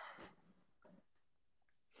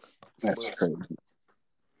 That's crazy.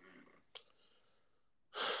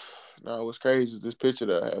 No, what's crazy is this picture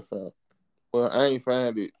that I have found. Well, I ain't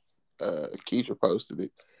find it. Keisha posted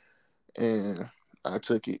it, and I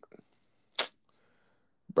took it.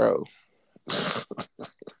 Bro,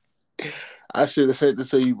 I should have sent it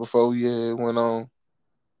to you before we went on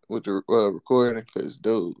with the recording, because,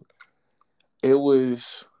 dude, it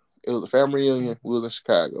was It was a family reunion. We was in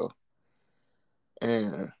Chicago,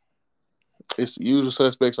 and it's the usual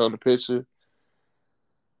suspects on the picture.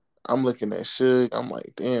 I'm looking at Suge. I'm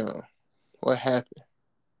like, damn, what happened?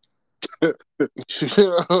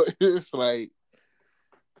 It's like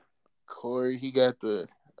Corey. He got the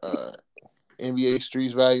uh, NBA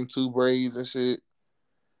Streets Volume 2 braids and shit.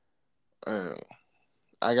 Uh,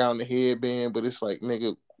 I got on the headband, but it's like,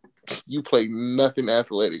 nigga, you play nothing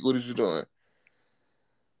athletic. What is you doing?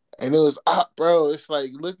 And it was up, bro. It's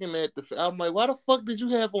like looking at the. I'm like, why the fuck did you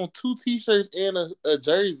have on 2 t-shirts and a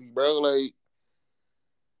jersey, bro? Like,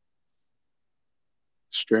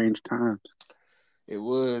 Strange times. it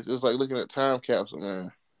was. It was like looking at time capsule,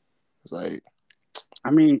 man. It's like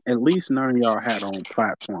I mean, at least none of y'all had on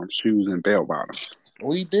platform shoes and bell bottoms.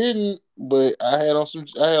 we didn't, but I had on some.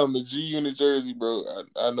 I had on the G Unit jersey, bro.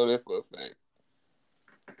 I know that for a fact.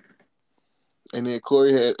 And then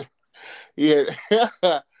Corey had. He had.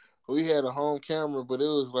 We had a home camera, but it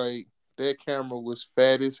was like that camera was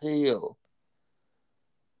fat as hell.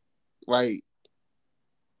 Like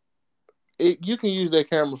you can use that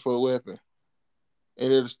camera for a weapon,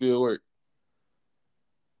 and it'll still work.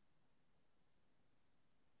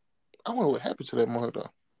 I wonder what happened to that mug though.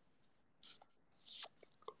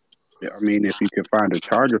 Yeah, I mean, if you can find a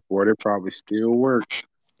charger for it, it probably still work.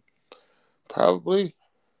 Probably.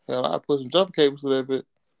 Hell, I put some jumper cables to that bit.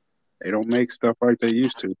 They don't make stuff like they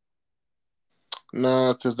used to.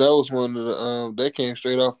 Nah, because that was one of the that came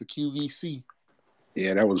straight off the QVC.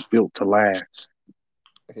 Yeah, that was built to last.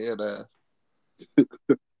 Yeah, that.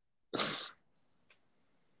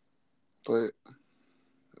 But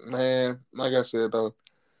man, like I said though,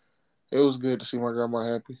 it was good to see my grandma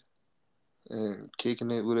happy and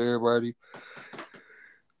kicking it with everybody.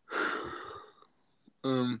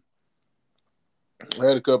 I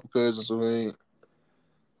had a couple cousins who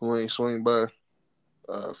ain't swing by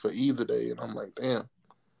for either day, and I'm like, damn.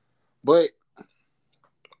 But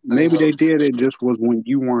Maybe they did. It just was when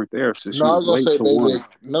you weren't there, since no, you I was was gonna late say to maybe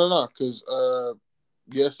one. no, because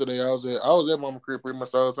yesterday I was at Mama crib pretty much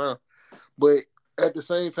all the time, but at the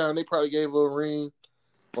same time they probably gave her a ring,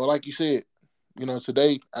 or like you said,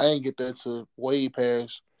 today I didn't get that to way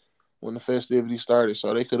past when the festivities started,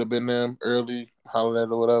 so they could have been there early, hollered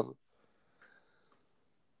at or whatever.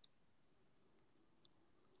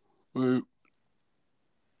 But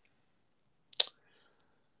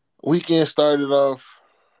weekend started off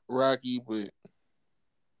rocky, but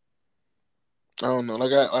I don't know.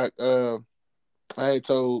 I had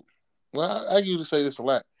told. Well, I usually say this a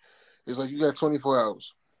lot. It's like you got 24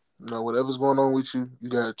 hours. Whatever's going on with you, you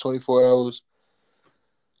got 24 hours.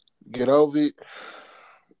 Get over it,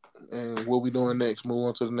 and what we doing next? Move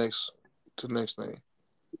on to the next thing.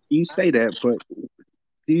 You say that, but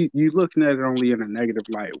you looking at it only in a negative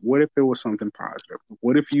light. What if it was something positive?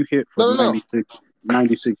 What if you hit for No, no, no.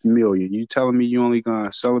 96 million? You telling me you only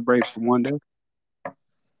gonna celebrate for one day?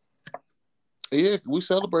 Yeah, we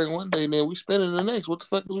celebrate one day, and then we spend it the next. What the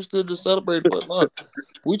fuck is we still just celebrating for? No,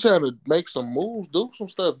 we trying to make some moves, do some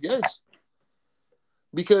stuff. Yes,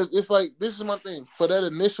 because it's like this is my thing. For that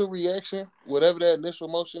initial reaction, whatever that initial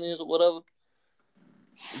emotion is, or whatever,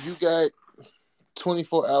 you got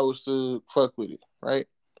 24 hours to fuck with it, right?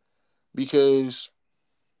 Because,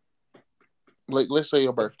 like, let's say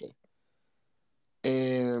your birthday,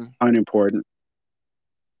 and Unimportant.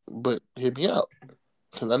 but hit me out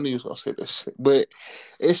because I knew you was gonna say this shit. But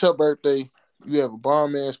it's your birthday. You have a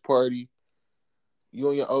bomb ass party. You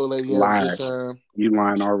and your old lady have a good Lies. time. You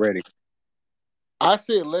lying already. I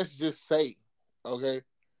said, let's just say, okay?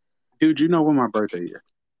 Dude, you know when my birthday is.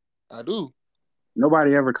 I do.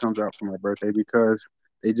 Nobody ever comes out for my birthday because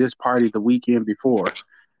they just partied the weekend before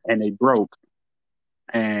and they broke.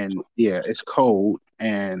 And yeah, it's cold.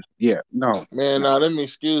 And yeah, no. Man, now them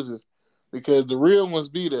excuses because the real ones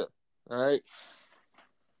be there. All right.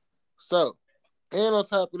 So, and on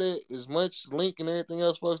top of that, as much link and everything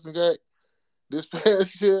else folks done got this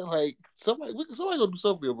past shit, like somebody gonna do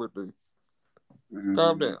something for your birthday.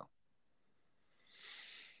 Calm down.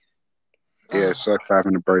 Yeah, it sucks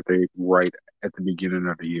having a birthday right at the beginning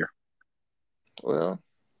of the year. Well,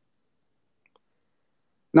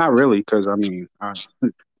 not really, because I mean,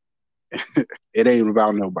 it ain't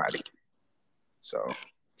about nobody. So,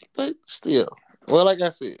 but still, well, like I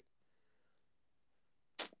said,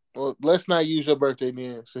 well, let's not use your birthday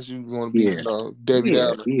then, since you want to be, Debbie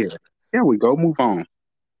Downer. Yeah. There we go. Move on.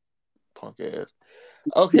 Punk ass.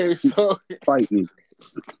 Okay, so fight me.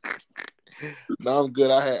 No, I'm good.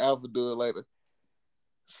 I had Alpha do it later.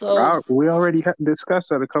 So we already discussed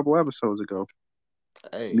that a couple episodes ago.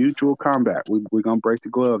 Hey. Mutual combat. We're gonna break the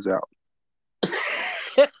gloves out.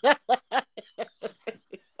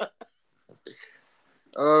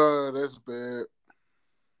 That's bad.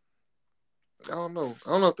 I don't know.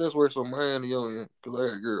 I don't know if that's worse on my end or your end, because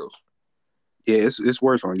I got girls. Yeah, it's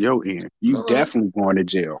worse on your end. You All right. definitely going to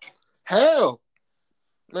jail. Hell,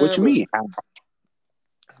 What man, you look, mean?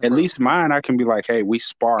 At bro. least mine, I can be like, hey, we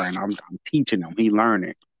sparring. I'm teaching him. He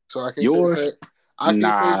learning. So I can't say the Yours, same. I can't say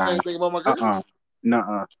the nah, same thing about my uh-uh, girls.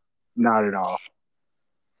 nuh-uh, not at all.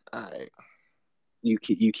 All right. You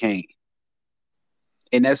can't.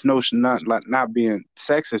 And that's not like not being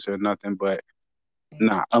sexist or nothing, but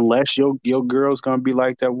nah, unless your girl's gonna be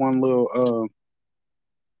like that one little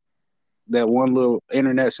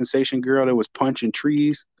internet sensation girl that was punching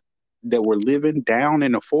trees that were living down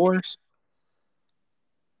in the forest.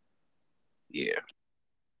 Yeah,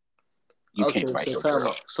 you can't Okay, fight so your time girl.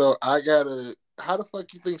 out. So I gotta. How the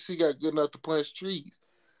fuck you think she got good enough to punch trees?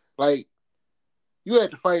 Like you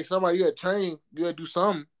had to fight somebody. You had to train. You had to do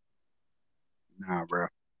something. Nah, bro,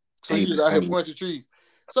 So you ain't the just out here same. punching trees.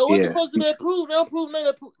 So what the Yeah, fuck did that prove? That prove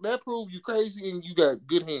that prove you crazy and you got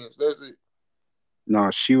good hands. That's it. no,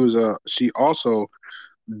 she also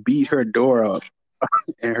beat her door up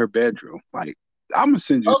in her bedroom. Like, I'm gonna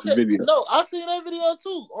send you some Okay, video. no, I seen that video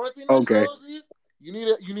too. Only thing that Okay. shows is you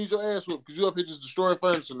need your ass whooped because you up here just destroying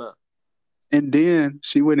furniture now. And then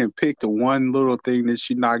she went and picked the one little thing that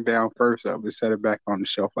she knocked down first up and set it back on the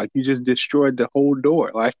shelf. Like, you just destroyed the whole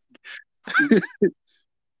door. Like,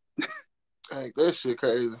 Hey, that shit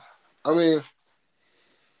crazy. I mean,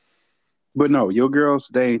 but no, your girls,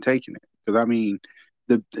 they ain't taking it. Because, I mean,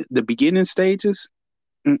 the beginning stages,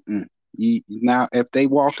 mm-mm. Now, if they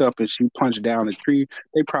walked up and she punched down a tree,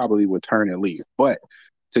 they probably would turn and leave. But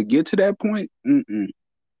to get to that point, mm-mm,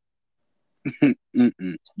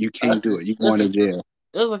 mm-mm. You can't that's do it. it. You're That's going to it. jail.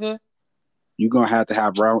 That's okay. You're going to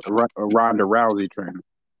have Ronda Rousey training.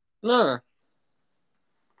 Nah,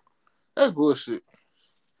 that's bullshit.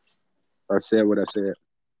 I said what I said.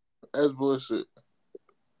 That's bullshit.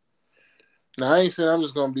 Now I ain't saying I'm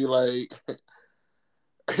just gonna be like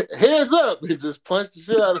hands up and just punch the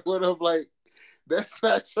shit out of one of them. Like that's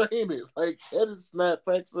not training. Like that is not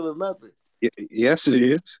practicing or nothing. Yes, it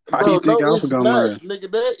is. How do you Bro, think no, I was it's going to not, learn?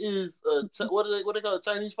 nigga. That is what they call a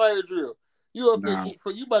Chinese fire drill. You up here Nah.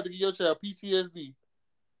 for you about to get your child PTSD.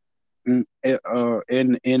 In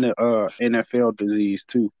NFL disease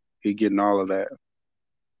too. He getting all of that.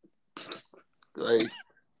 Like,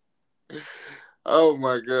 oh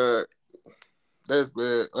my god, that's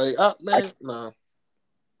bad. Like, I man, nah.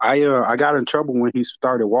 I got in trouble when he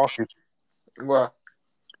started walking Why?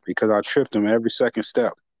 because I tripped him every second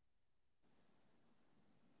step.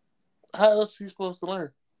 How else he supposed to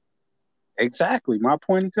learn? Exactly, my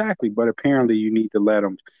point exactly. But apparently, you need to let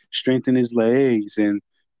him strengthen his legs and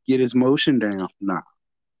get his motion down. Nah,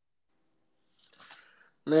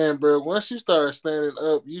 Man, bro, once you start standing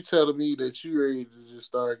up, you telling me that you ready to just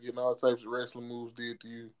start getting all types of wrestling moves did to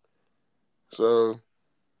you. So,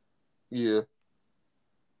 yeah,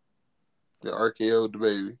 the RKO the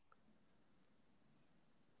baby.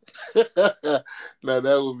 Now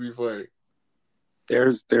that would be funny.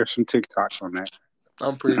 there's some TikToks on that.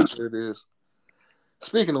 I'm pretty sure it is.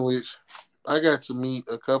 Speaking of which, I got to meet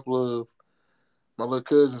a couple of my little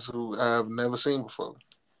cousins who I've never seen before,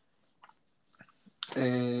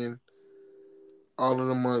 and all of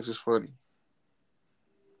them ones is funny.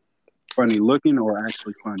 Funny looking or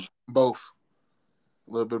actually funny? Both,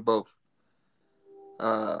 a little bit of both.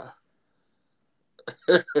 Uh,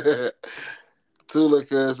 two little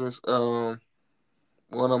cousins. One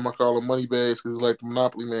of them I call him Money Bags because he's like the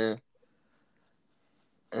Monopoly man,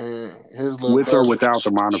 and his little With or brother. without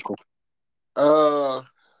the monocle? Uh,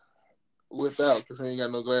 without because he ain't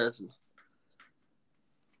got no glasses,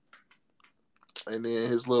 and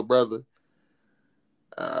then his little brother.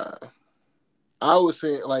 Uh, I was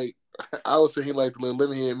saying like I was saying he like the little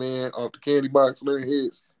Lemonhead man off the candy box, Lemonhead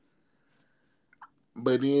Heads.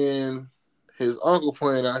 But then his uncle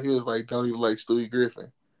pointed out he was like, "Don't even like Stewie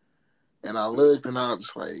Griffin." And I looked and I was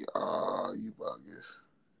just like, "Oh, you bogus,"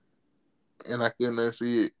 and I couldn't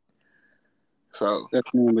unsee it. So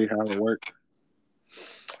That's normally how it works.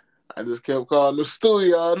 I just kept calling him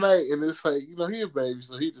Stewie all night, and it's like, he a baby,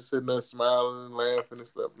 so he just sitting there smiling and laughing and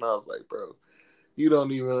stuff. And I was like, "Bro, you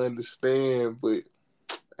don't even understand." But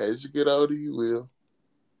as you get older, you will.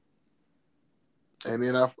 And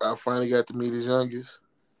then I finally got to meet his youngest,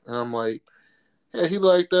 and I'm like, "Yeah, he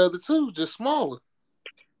like the other two, just smaller."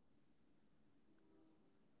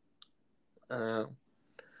 Um,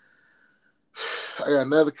 I got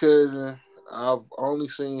another cousin. I've only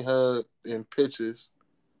seen her in pictures,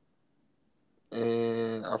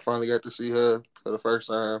 and I finally got to see her for the first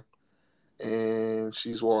time, and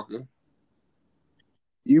she's walking.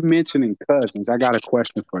 You mentioning cousins. I got a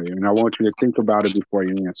question for you, and I want you to think about it before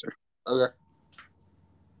you answer. Okay.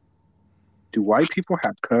 Do white people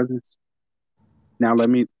have cousins? Now let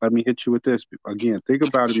me hit you with this again. Think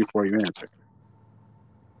about it before you answer.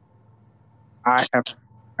 I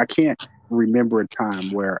can't remember a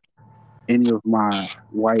time where any of my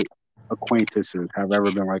white acquaintances have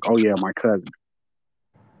ever been like, "Oh yeah, my cousin."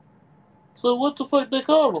 So what the fuck they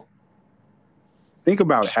call them? Think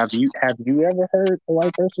about it. Have you ever heard a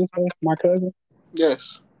white person say "my cousin"?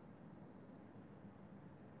 Yes.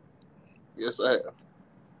 Yes, I have.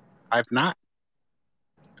 I've not.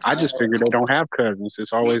 I just figure they don't have cousins.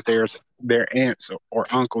 It's always their aunts or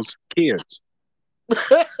uncles' kids.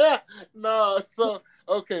 Nah, so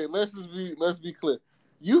okay, let's be clear.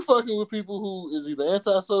 You fucking with people who is either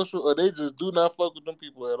antisocial or they just do not fuck with them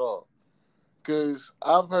people at all. Cause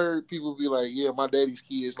I've heard people be like, "Yeah, my daddy's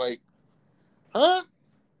kids." Like, huh?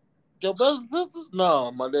 Your brothers and sisters?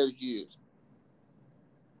 No, my daddy's kids.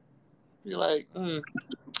 Be like,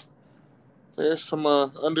 there's some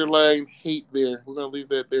underlying hate there. We're gonna leave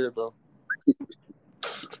that there though.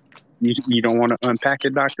 You don't want to unpack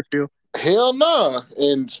it, Dr. Phil? Hell nah.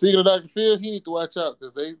 And speaking of Dr. Phil, he need to watch out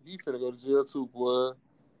because he finna go to jail too, boy.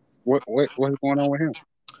 What's going on with him?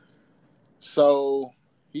 So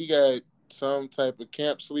he got some type of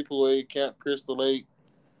Camp Sleepaway, Camp Crystal Lake,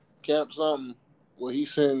 Camp something where he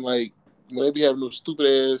send like when they be having those stupid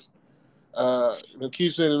ass they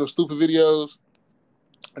keep sending them stupid videos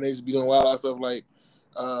and they just be doing wild ass stuff like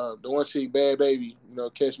the one chick, Bad Baby,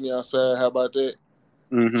 Catch Me Outside, how about that?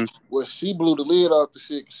 Mm-hmm. Well, she blew the lid off the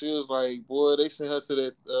shit. She was like, boy, they sent her to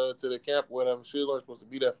the camp or whatever. She was only supposed to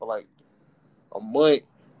be there for like a month.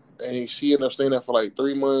 And she ended up staying there for like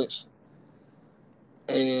 3 months.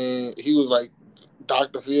 And he was like,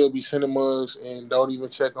 Dr. Phil be sending mugs and don't even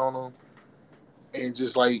check on them. And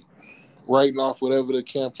just like writing off whatever the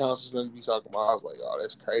camp counselors going to be talking about. I was like, oh,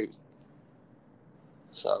 that's crazy.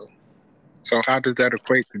 So how does that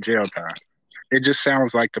equate to jail time? It just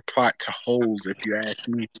sounds like the plot to Holes, if you ask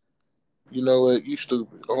me. You know what? You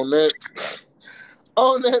stupid. On that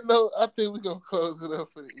note, I think we're going to close it up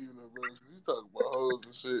for the evening, bro. You talking about hoes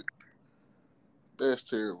and shit. That's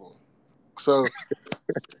terrible. So,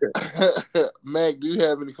 Mac, do you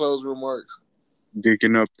have any closing remarks?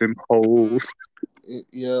 Digging up them holes.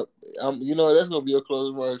 Yep. That's going to be your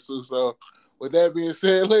closing remarks, too. So, with that being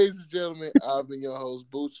said, ladies and gentlemen, I've been your host,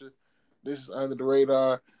 Butcher. This is Under the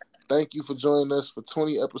Radar. Thank you for joining us for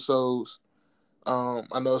 20 episodes. I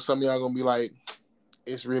know some of y'all going to be like,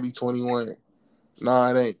 it's really 21.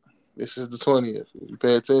 Nah, it ain't. This is the 20th. You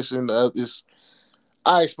pay attention.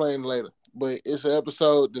 I explain it later. But it's an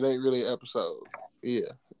episode that ain't really an episode.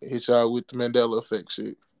 Yeah. It hit y'all with the Mandela effect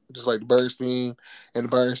shit. Just like the Bernstein and the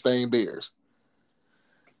Bernstein Bears.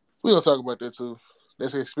 We're going to talk about that too.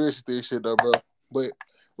 That's a conspiracy theory shit though, bro. But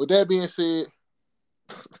with that being said,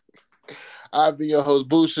 I've been your host,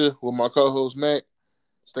 Busha, with my co-host, Mac.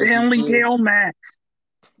 Stanley Gale Max.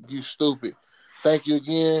 You stupid. Thank you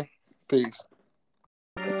again. Peace.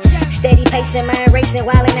 Steady pacing, mind racing,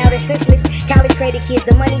 wilding out and senseless. College credit kids,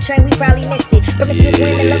 the money train, we probably missed it. Promiscuous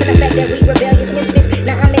women loving the fact that we rebellious misfits.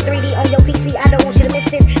 Now I'm in 3D on your PC, I don't want you to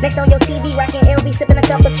miss this. Next on your TV, rocking LV, sipping a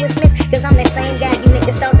cup of Swiss Miss. Cause I'm that same guy you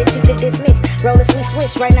niggas thought that you could dismiss. Roll a sweet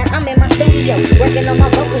switch, right now I'm in my studio. Working on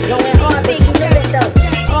my vocals, going hard, bitch, you know it though.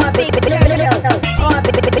 Hard, bitch,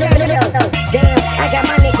 damn, I got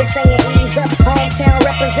my niggas saying ease up. Hometown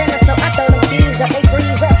representative, so I throw them keys up, they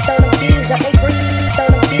freeze up. Throw them keys up, they freeze. Throw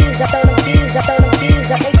them keys up, throw them keys up, throw them keys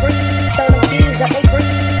up, they free. Throw them keys up, they free.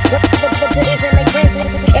 What to this in they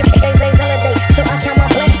presence? Everything's holiday, so I count my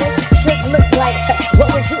blessings. Shit look like,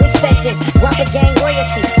 what was you expecting? Whopper gang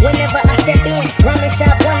royalty. Whenever I step in, ramen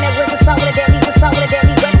shop one that was assault with a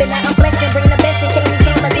deadly weapon. Now I'm flexing, bring the best in case me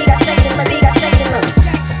some Ladida second, look.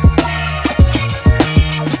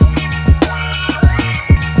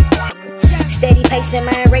 Steady pacing,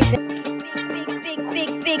 mind racing.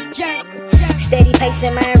 Big journey. Steady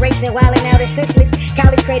pacing, mind racing, wilding out and senseless.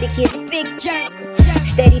 College credit kids, big journey.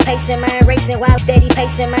 Steady pacing, mind racing,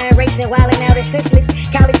 wilding out and senseless.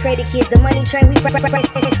 College credit kids, the money train, we promise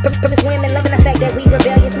women loving the fact that we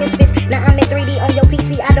rebellious misfits. Now I'm in 3D on your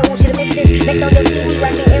PC, I don't want you to miss this. Next on your TV,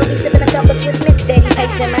 rocking LV, sipping a cup of Swiss Miss. Steady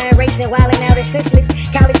pacing, mind racing, wilding out and senseless.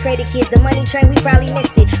 College credit kids, the money train, we probably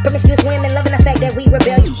missed it. Promiscuous women loving the fact that we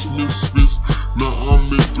rebellious misfits. Now I'm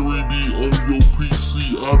in 3D on your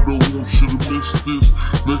PC, I don't want you to miss this.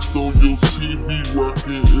 Next on your TV,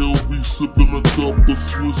 rocking LV, sipping a cup of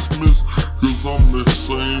Swiss Miss. Cause I'm that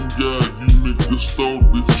same guy you niggas thought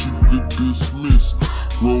that you could dismiss.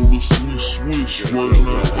 Roll a sweet switch, right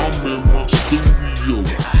now I'm in my studio,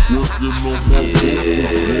 working on my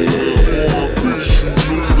vocals.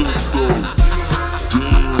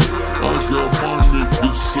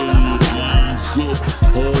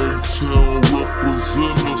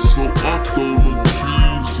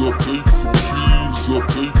 up,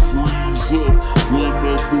 they freeze up.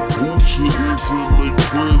 Whenever Bucha is in their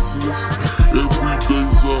presence, every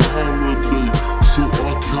day's a holiday, so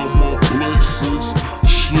I count my blessings.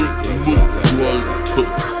 Shit look like,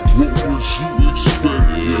 what was you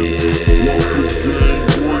expecting? Rapper gang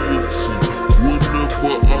royalty,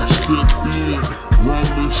 whenever I step in,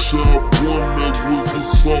 rhyming shop one that was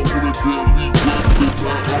assault with a deadly weapon.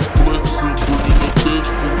 Now I'm flexing, bringing the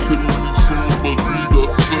best and killing me some, but we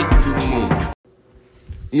got second low.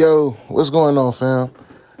 Yo, what's going on, fam?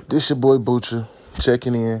 This your boy Bucha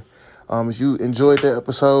checking in. If you enjoyed that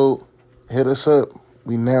episode, hit us up.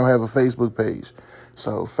 We now have a Facebook page.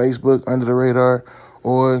 So Facebook Under the Radar,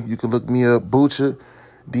 or you can look me up, Bucha,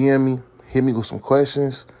 DM me, hit me with some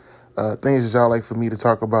questions, things that y'all like for me to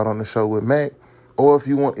talk about on the show with Mac. Or if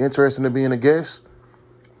you want interested in being a guest,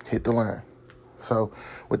 hit the line. So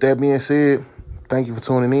with that being said, thank you for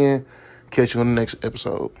tuning in. Catch you on the next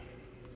episode.